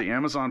 so the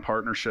Amazon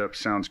partnership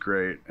sounds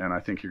great, and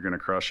I think you're going to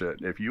crush it.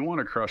 If you want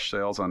to crush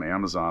sales on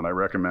Amazon, I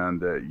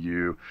recommend that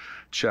you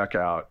check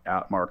out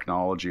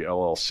 @Marknology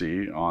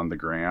LLC on the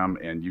gram,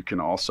 and you can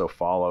also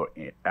follow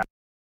Andrew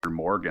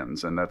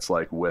Morgans, and that's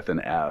like with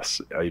an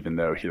S, even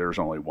though there's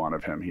only one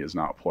of him. He is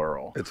not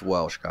plural. It's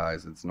Welsh,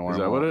 guys. It's normal. Is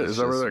that what It's is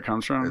that where just- that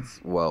comes from?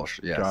 It's Welsh,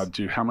 yes. God,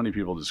 dude, how many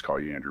people just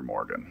call you Andrew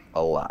Morgan?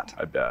 A lot.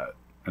 I bet.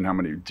 And how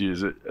many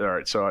is it? All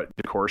right, so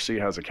DeCourcy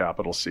has a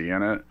capital C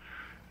in it,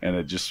 and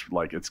it just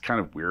like it's kind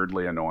of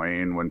weirdly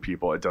annoying when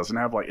people it doesn't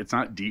have like it's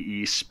not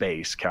DE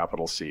space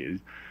capital C,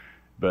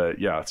 but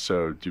yeah.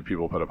 So do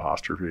people put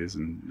apostrophes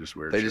and just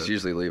weird? They shit? just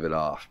usually leave it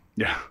off,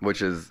 yeah.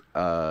 which is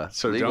So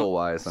legal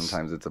wise.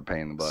 Sometimes it's a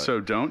pain in the butt.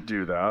 So don't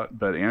do that.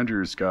 But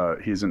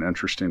he's an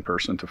interesting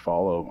person to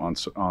follow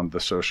on the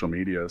social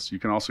medias. You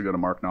can also go to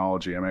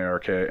Marknology,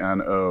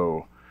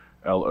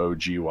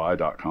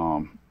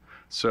 MarkNOLOGY.com.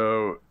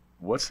 So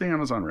what's the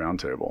Amazon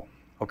Roundtable?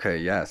 Okay,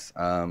 yes.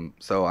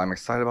 So I'm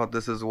excited about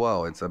this as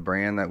well. It's a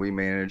brand that we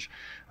manage,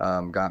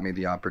 got me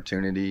the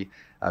opportunity.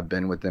 I've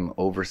been with them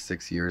over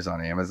 6 years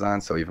on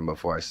Amazon. So even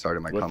before I started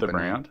my With the company.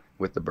 brand?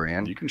 With the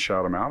brand. You can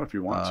shout them out if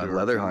you want to.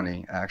 Leather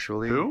Honey,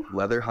 actually. Who?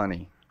 Leather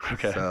Honey.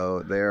 Okay.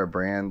 So they're a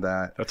brand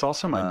that That's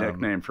also my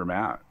nickname for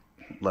Matt.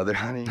 Leather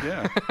Honey.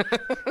 Yeah.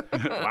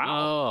 Wow.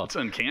 Oh, That's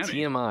uncanny.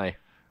 TMI.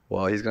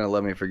 Well, he's gonna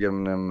let me for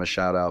giving him a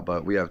shout out,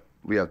 but we have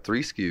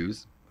 3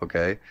 SKUs.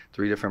 Okay,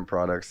 3 different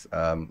products.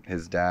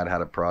 His dad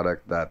had a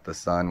product that the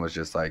son was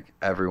just like,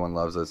 everyone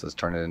loves this. Let's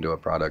turn it into a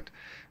product,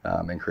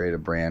 and create a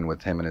brand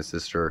with him and his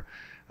sister,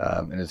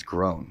 and it's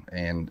grown.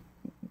 And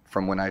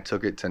from when I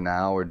took it to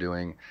now, we're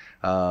doing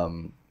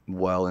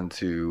well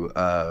into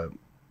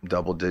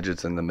double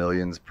digits in the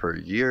millions per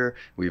year.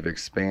 We've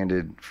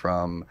expanded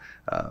from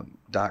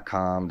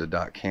 .com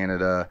to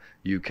 .Canada,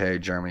 UK,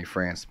 Germany,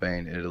 France,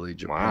 Spain, Italy,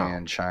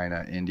 Japan,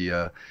 China,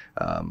 India,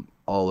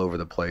 all over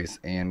the place.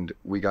 And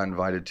we got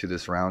invited to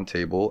this round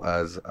table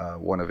as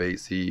one of 8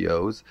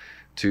 CEOs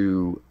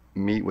to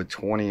meet with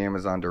 20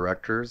 Amazon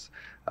directors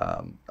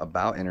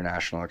about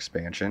international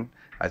expansion.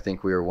 I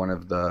think we are one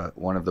of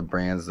the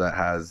brands that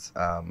has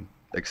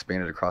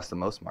expanded across the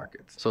most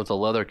markets. So it's a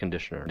leather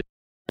conditioner.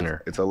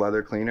 It's a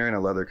leather cleaner and a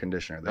leather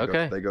conditioner.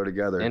 They go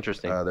together.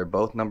 Interesting. They're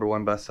both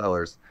 #1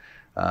 bestsellers.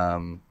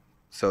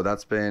 So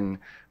that's been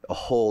a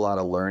whole lot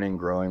of learning,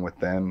 growing with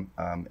them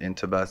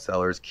into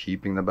bestsellers,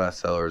 keeping the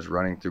bestsellers,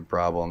 running through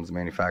problems,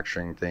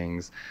 manufacturing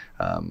things.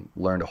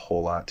 Learned a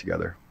whole lot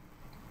together.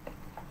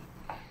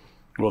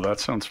 Well,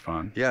 that sounds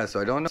fun. Yeah, so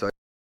I don't know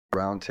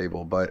round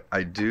table, but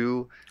I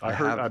do.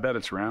 I bet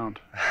it's round.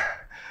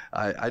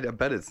 I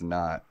bet it's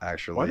not,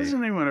 actually. Why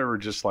doesn't anyone ever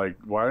just like,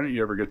 why don't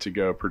you ever get to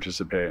go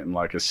participate in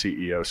like a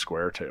CEO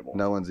square table?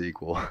 No one's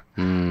equal.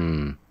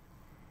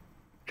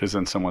 Because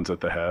then someone's at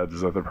the head.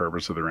 Is that the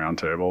purpose of the round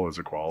table, is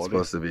equality? It's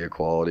supposed to be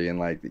equality, and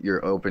like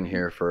you're open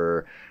here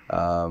for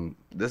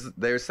this.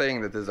 They're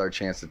saying that this is our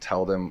chance to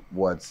tell them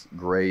what's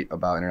great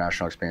about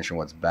international expansion,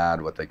 what's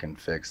bad, what they can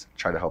fix,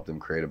 try to help them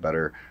create a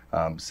better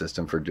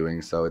system for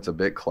doing so. It's a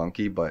bit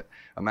clunky, but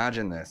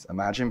imagine this.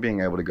 Imagine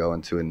being able to go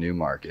into a new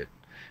market,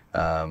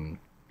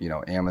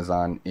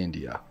 Amazon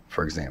India,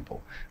 for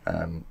example.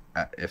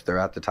 If they're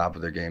at the top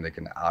of their game, they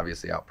can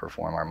obviously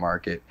outperform our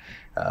market.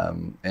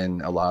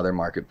 And a lot of their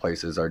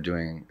marketplaces are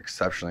doing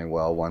exceptionally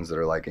well, ones that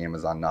are like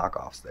Amazon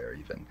knockoffs there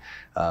even.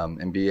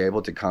 And be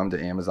able to come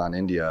to Amazon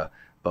India,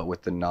 but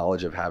with the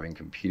knowledge of having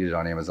competed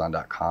on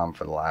Amazon.com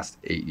for the last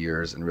 8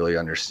 years and really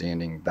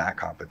understanding that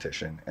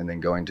competition, and then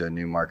going to a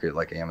new market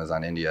like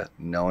Amazon India,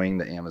 knowing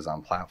the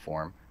Amazon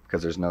platform,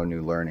 because there's no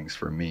new learnings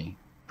for me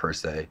per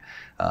se,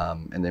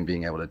 and then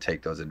being able to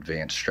take those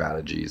advanced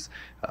strategies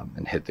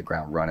and hit the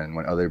ground running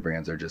when other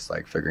brands are just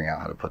like figuring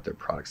out how to put their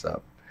products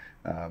up.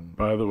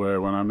 By the way,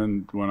 when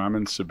I'm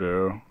in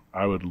Cebu,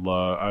 I would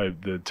love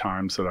the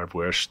times that I've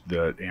wished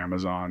that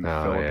Amazon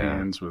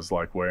Philippines was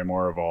like way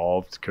more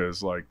evolved,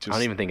 because like just I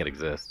don't even think it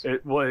exists.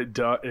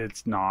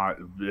 It's not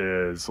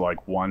is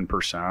like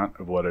 1%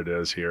 of what it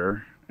is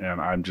here, and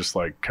I'm just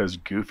like, because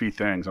goofy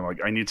things, I'm like,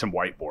 I need some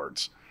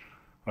whiteboards.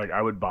 Like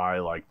I would buy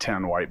like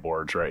 10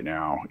 whiteboards right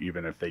now,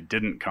 even if they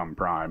didn't come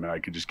prime, and I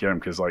could just get them,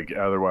 because like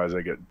otherwise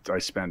I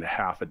spend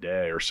half a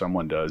day, or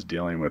someone does,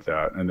 dealing with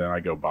that, and then I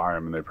go buy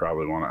them and they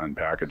probably want to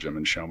unpackage them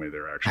and show me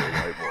they're actually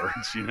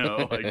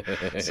whiteboards,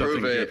 like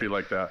something goofy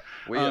like that.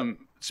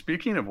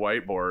 Speaking of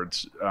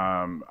whiteboards,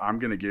 I'm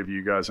going to give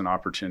you guys an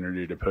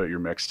opportunity to put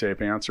your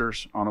mixtape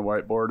answers on a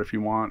whiteboard if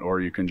you want, or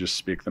you can just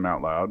speak them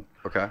out loud.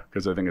 Okay.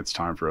 Because I think it's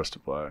time for us to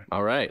play.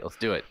 All right, let's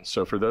do it.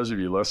 So for those of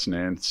you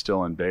listening, it's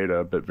still in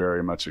beta, but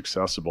very much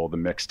accessible. The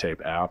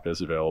Mixtape app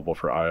is available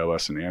for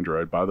iOS and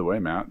Android. By the way,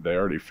 Matt, they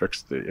already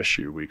fixed the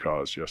issue we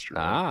caused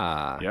yesterday.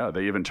 Yeah,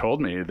 they even told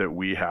me that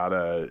we had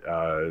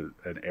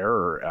an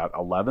error at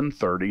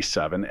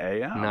 11:37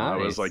 a.m. Nice. I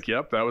was like,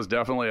 yep, that was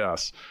definitely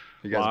us.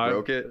 You guys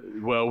broke it?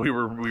 Well, we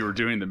were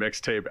doing the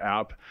Mixtape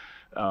app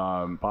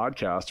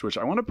podcast, which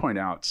I want to point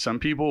out, some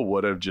people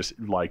would have just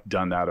like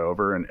done that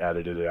over and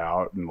edited it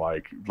out, and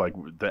like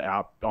the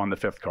app on the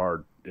 5th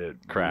card, it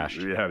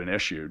crashed. It had an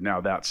issue. Now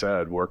that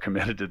said, we're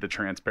committed to the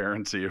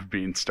transparency of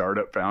being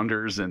startup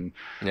founders and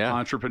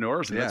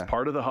entrepreneurs, and that's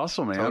part of the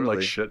hustle, man. Totally.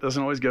 Like shit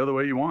doesn't always go the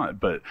way you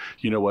want, but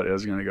you know what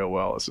is going to go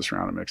well is this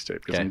round of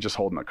Mixtape, because I'm just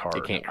holding a card.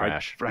 It can't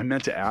crash. I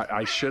meant to add,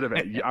 I should have.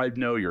 I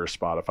know you're a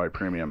Spotify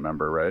premium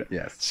member, right?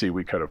 Yes. See,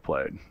 we could have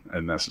played,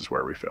 and this is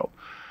where we failed.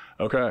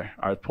 Okay,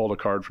 I pulled a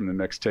card from the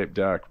Mixtape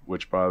deck,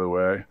 which, by the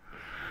way,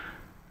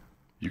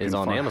 is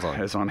on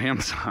Amazon. It's on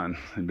Amazon.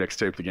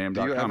 Mixtapethegame.com.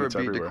 Do you ever it's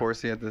beat everywhere.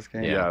 DeCourcy at this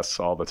game? Yes,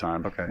 all the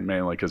time. Okay.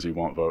 Mainly because he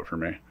won't vote for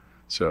me.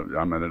 So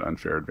I'm at an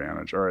unfair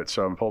advantage. All right,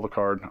 so I'm pulled a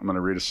card. I'm going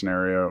to read a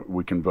scenario.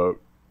 We can vote.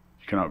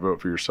 You cannot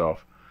vote for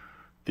yourself.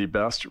 The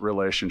best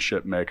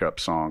relationship makeup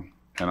song,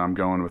 and I'm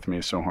going with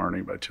Me So Horny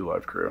by Two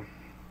Live Crew.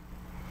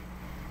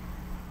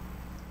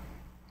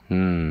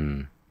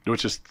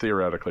 Which is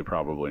theoretically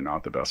probably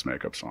not the best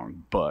makeup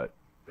song, but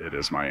it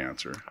is my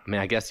answer. I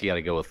mean, I guess you got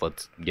to go with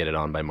 "Let's Get It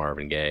On" by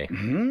Marvin Gaye.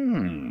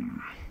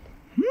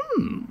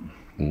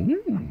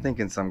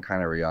 thinking some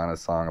kind of Rihanna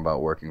song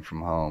about working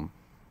from home.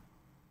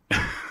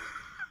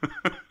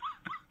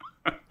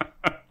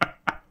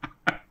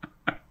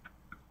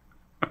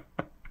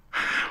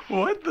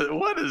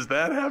 What does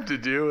that have to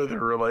do with a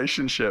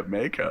relationship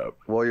makeup?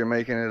 Well, you're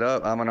making it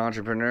up. I'm an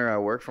entrepreneur. I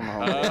work from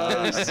home.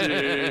 I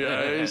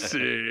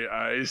see.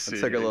 I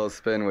took a little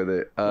spin with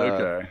it.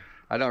 Okay.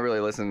 I don't really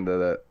listen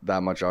to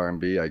that much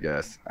R&B, I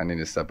guess. I need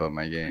to step up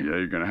my game. Yeah,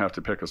 you're going to have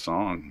to pick a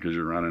song because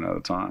you're running out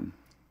of time.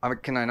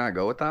 Can I not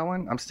go with that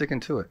one? I'm sticking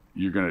to it.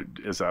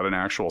 Is that an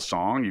actual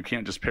song? You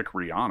can't just pick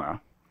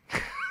Rihanna.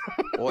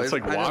 Well, it's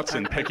like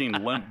Watson picking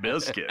Limp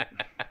Bizkit.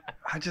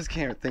 I just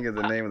can't think of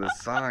the name of the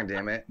song,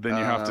 damn it. Then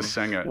you have to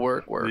sing it.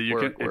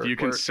 If you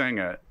can sing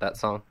it. That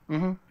song?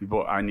 Mm-hmm.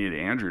 Well, I need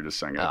Andrew to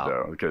sing it,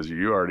 though, because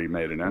you already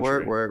made an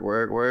entry.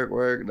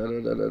 Work. Da, da,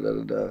 da, da,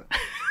 da, da.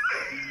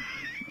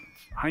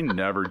 I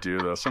never do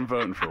this. I'm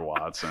voting for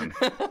Watson.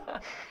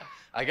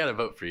 I got to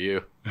vote for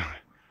you.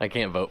 I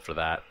can't vote for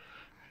that.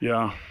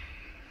 Yeah. I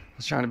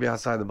was trying to be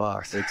outside the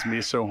box. It's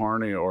Me So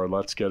Horny or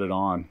Let's Get It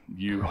On.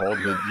 You hold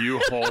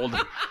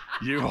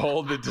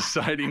the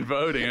deciding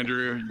vote,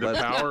 Andrew. The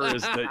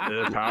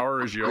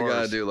power is yours. We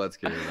gotta do Let's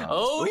Get It On.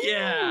 Oh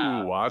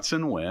yeah. Ooh,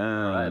 Watson wins.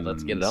 All right,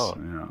 let's get it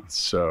on. Yeah.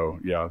 So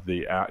yeah,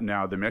 the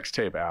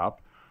mixtape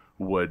app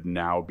would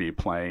now be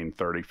playing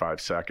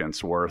 35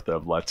 seconds worth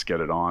of Let's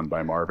Get It On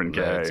by Marvin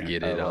Gaye. Let's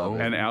get it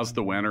on. And as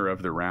the winner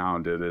of the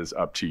round, it is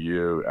up to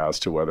you as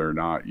to whether or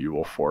not you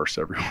will force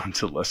everyone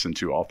to listen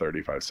to all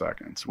 35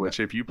 seconds, which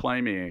if you play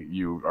me,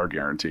 you are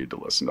guaranteed to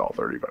listen to all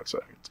 35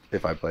 seconds.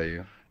 If I play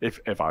you.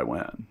 If I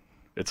win.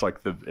 It's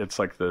like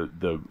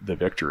the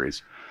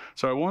victories.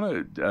 So I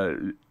want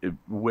to,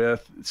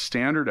 with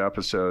standard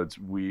episodes,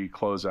 we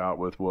close out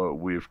with what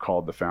we've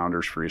called the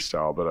Founders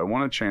Freestyle. But I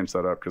want to change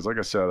that up because, like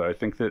I said, I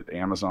think that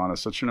Amazon is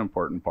such an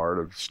important part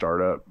of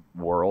startup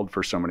world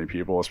for so many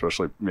people,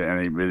 especially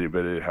anybody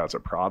that has a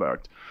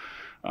product.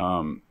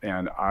 And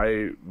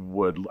I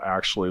would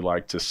actually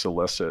like to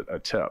solicit a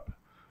tip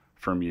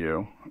from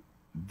you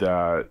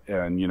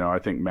and I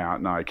think Matt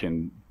and I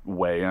can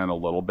weigh in a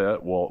little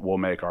bit. We'll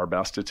make our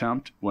best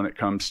attempt when it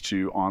comes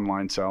to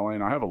online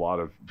selling. I have a lot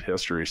of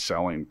history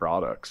selling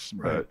products,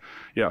 but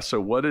yeah. So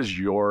what is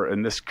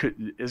and this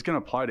is going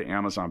to apply to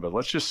Amazon, but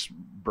let's just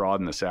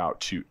broaden this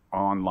out to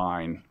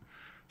online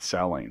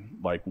selling.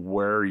 Like,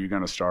 where are you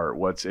going to start?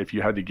 If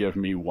you had to give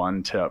me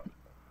one tip,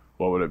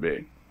 what would it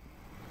be?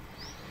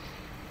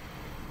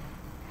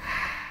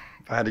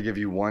 If I had to give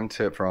you one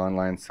tip for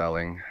online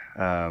selling,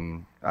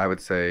 I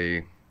would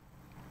say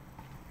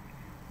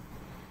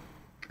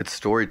it's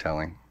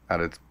storytelling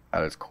at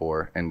its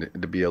core, and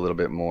to be a little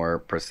bit more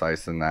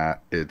precise than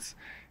that, it's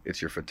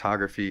your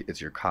photography,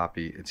 it's your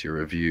copy, it's your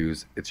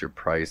reviews, it's your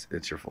price,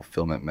 it's your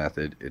fulfillment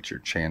method, it's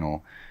your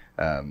channel.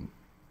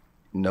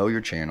 Know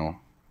your channel,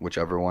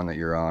 whichever one that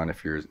you're on.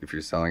 If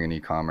you're selling in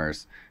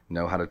e-commerce,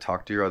 know how to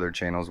talk to your other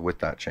channels with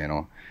that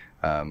channel,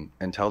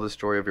 and tell the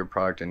story of your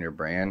product and your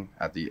brand.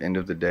 At the end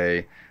of the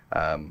day,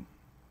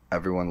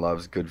 everyone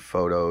loves good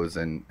photos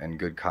and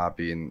good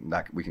copy, and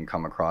that we can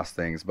come across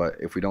things. But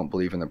if we don't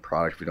believe in the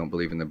product, if we don't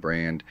believe in the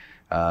brand,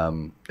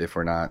 if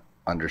we're not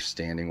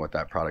understanding what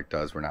that product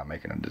does, we're not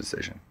making a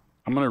decision.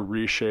 I'm going to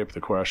reshape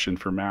the question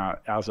for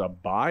Matt. As a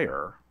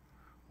buyer,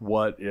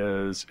 what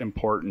is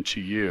important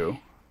to you?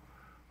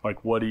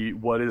 Like, what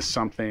is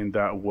something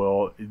that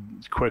will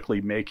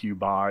quickly make you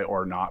buy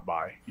or not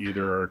buy?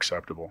 Either are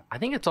acceptable. I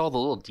think it's all the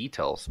little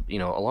details,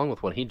 along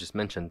with what he just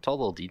mentioned. It's all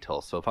the little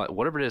details. So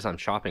whatever it is I'm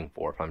shopping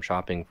for, if I'm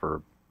shopping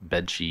for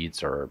bed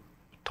sheets or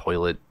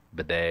toilet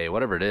bidet,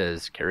 whatever it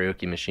is,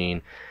 karaoke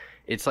machine,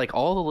 it's like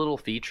all the little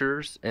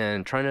features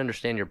and trying to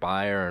understand your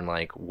buyer and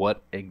like a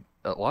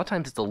lot of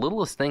times it's the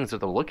littlest things that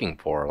they're looking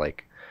for.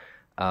 Like,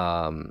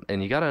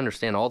 and you got to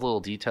understand all the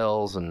little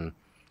details, and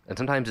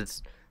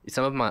sometimes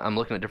some of them I'm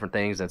looking at different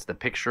things, and it's the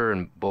picture,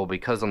 and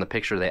because on the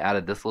picture they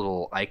added this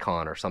little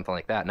icon or something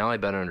like that. Now I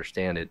better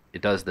understand it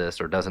does this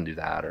or doesn't do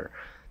that, or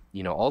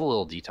all the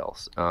little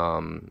details,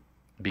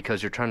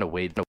 because you're trying to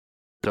weigh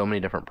so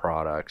many different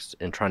products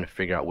and trying to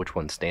figure out which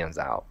one stands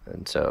out.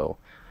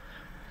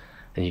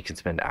 And you can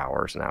spend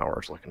hours and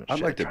hours looking at I'd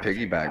shit, like to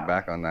piggyback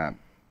back on that.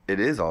 It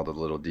is all the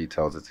little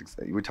details.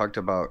 We talked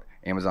about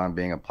Amazon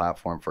being a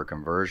platform for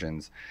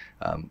conversions.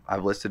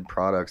 I've listed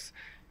products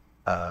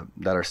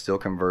that are still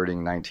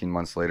converting 19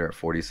 months later at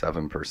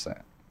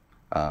 47%.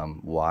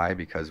 Why?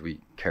 Because we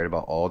cared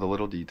about all the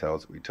little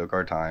details. We took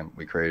our time.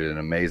 We created an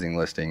amazing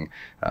listing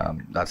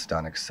that's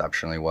done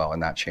exceptionally well,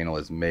 and that channel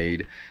is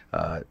made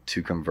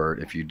to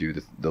convert if you do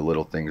the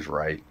little things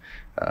right.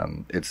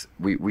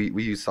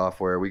 We use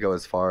software. We go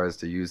as far as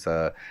to use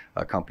a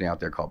company out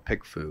there called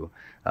PickFu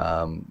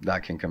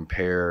that can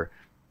compare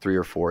 3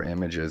 or 4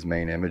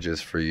 main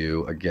images for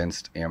you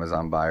against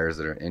Amazon buyers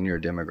that are in your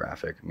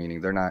demographic, meaning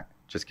they're not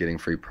just getting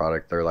free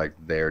product. They're like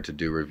there to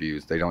do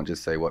reviews. They don't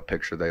just say what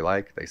picture they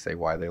like. They say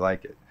why they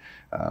like it.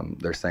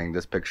 They're saying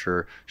this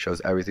picture shows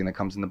everything that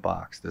comes in the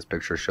box. This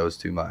picture shows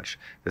too much.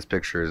 This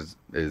picture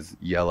is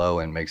yellow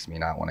and makes me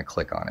not want to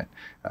click on it.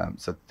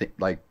 So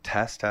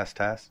test.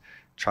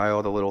 try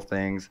all the little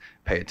things,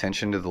 pay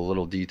attention to the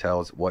little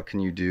details. What can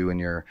you do in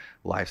your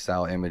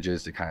lifestyle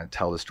images to kind of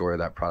tell the story of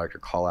that product or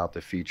call out the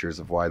features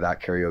of why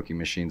that karaoke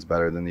machine's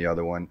better than the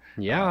other one?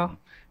 Yeah.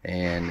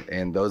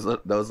 And those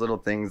little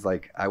things,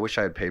 like, I wish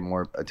I had paid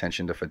more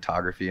attention to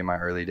photography in my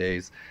early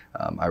days.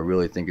 I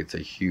really think it's a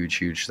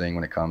huge thing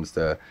when it comes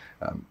to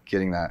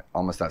getting that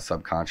almost that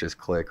subconscious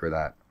click, or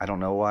that I don't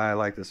know why I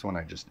like this one,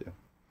 I just do.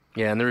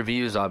 Yeah, and the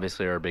reviews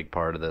obviously are a big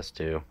part of this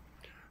too.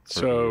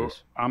 So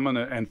Reviews.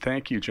 and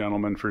thank you,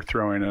 gentlemen, for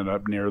throwing it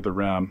up near the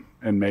rim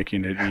and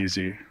making it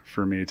easy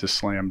for me to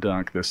slam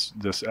dunk this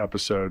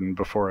episode. And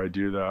before I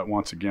do that,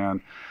 once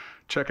again,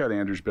 check out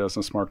Andrew's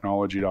business,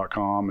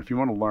 smartknology.com. If you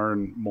want to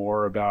learn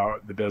more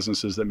about the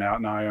businesses that Matt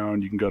and I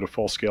own, you can go to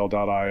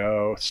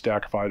fullscale.io,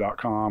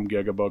 stackify.com,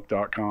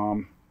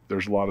 gigabook.com.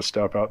 There's a lot of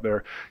stuff out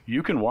there.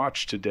 You can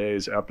watch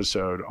today's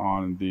episode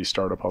on the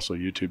Startup Hustle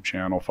YouTube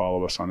channel.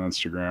 Follow us on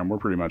Instagram. We're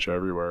pretty much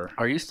everywhere.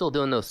 Are you still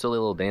doing those silly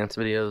little dance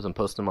videos and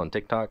posting them on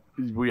TikTok?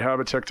 We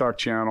have a TikTok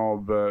channel,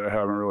 but I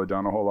haven't really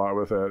done a whole lot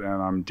with it,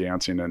 and I'm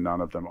dancing in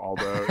none of them.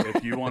 Although,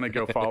 if you want to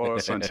go follow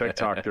us on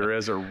TikTok, there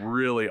is a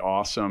really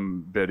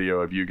awesome video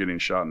of you getting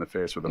shot in the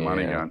face with a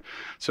money gun.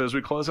 So as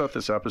we close out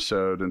this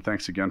episode, and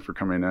thanks again for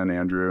coming in,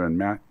 Andrew, and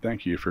Matt,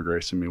 thank you for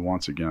gracing me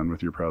once again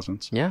with your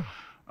presence. Yeah.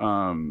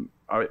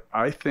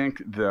 I think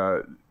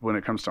that when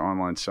it comes to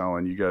online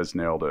selling, you guys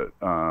nailed it.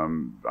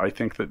 I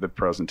think that the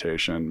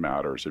presentation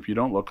matters. If you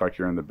don't look like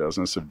you're in the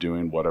business of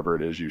doing whatever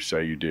it is you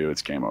say you do,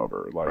 it's game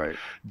over. Like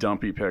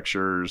dumpy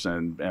pictures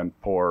and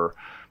poor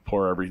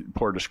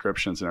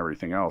descriptions and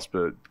everything else.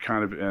 But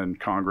kind of in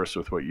Congress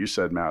with what you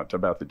said, Matt,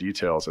 about the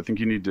details, I think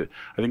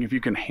if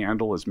you can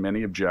handle as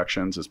many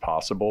objections as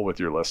possible with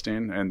your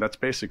listing, and that's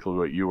basically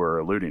what you were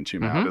alluding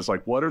to, Matt, is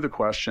like, what are the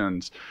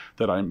questions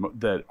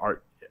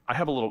I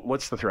have a little,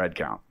 what's the thread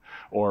count,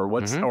 or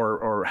what's,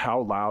 or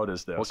how loud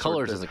is this? What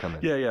colors does it come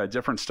in? Yeah,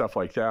 different stuff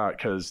like that,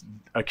 because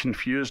a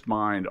confused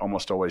mind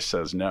almost always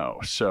says no.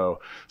 So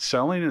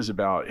selling is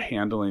about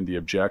handling the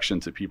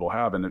objections that people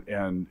have,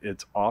 and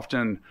it's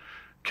often,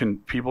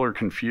 people are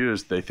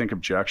confused. They think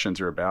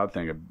objections are a bad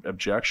thing.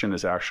 Objection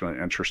is actually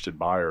an interested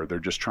buyer. They're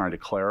just trying to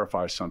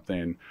clarify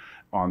something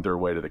on their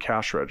way to the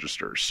cash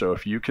register. So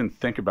if you can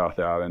think about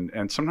that,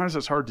 and sometimes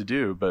it's hard to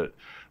do, but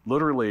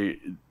literally,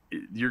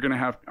 you're going to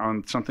have,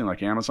 on something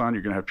like Amazon,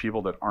 you're going to have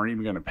people that aren't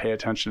even going to pay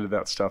attention to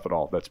that stuff at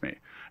all. That's me.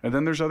 And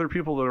then there's other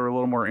people that are a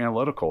little more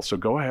analytical. So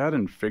go ahead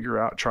and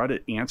try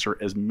to answer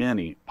as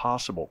many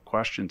possible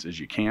questions as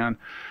you can,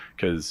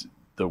 because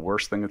the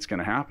worst thing that's going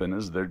to happen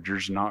is they're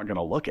just not going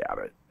to look at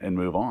it and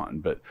move on.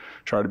 But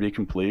try to be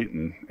complete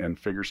and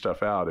figure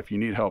stuff out. If you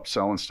need help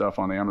selling stuff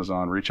on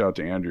Amazon, reach out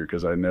to Andrew,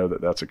 because I know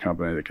that that's a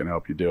company that can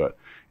help you do it.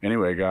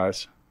 Anyway,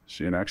 guys,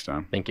 see you next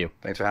time. Thank you.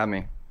 Thanks for having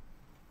me.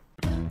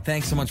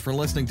 Thanks so much for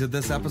listening to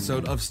this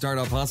episode of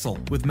Startup Hustle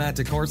with Matt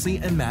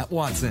DeCoursey and Matt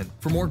Watson.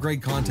 For more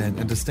great content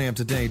and to stay up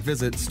to date,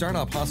 visit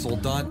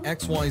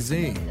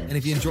startuphustle.xyz. And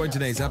if you enjoyed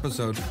today's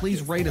episode,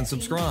 please rate and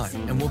subscribe,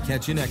 and we'll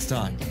catch you next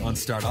time on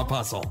Startup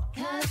Hustle.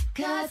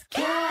 Cause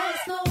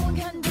no one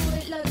can do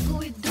it like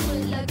we do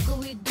it, like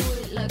we do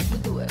it, like we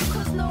do it.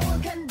 Cause no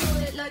one can do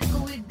it like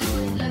we do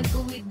it, like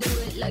we do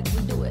it, like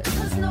we do it.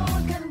 Cause no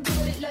one can do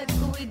it like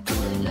we do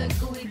it,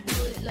 like we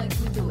do it, like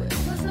we do it.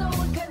 Cause no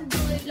one can do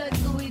it like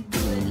we do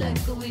it,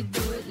 like we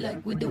do it,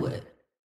 like we do it.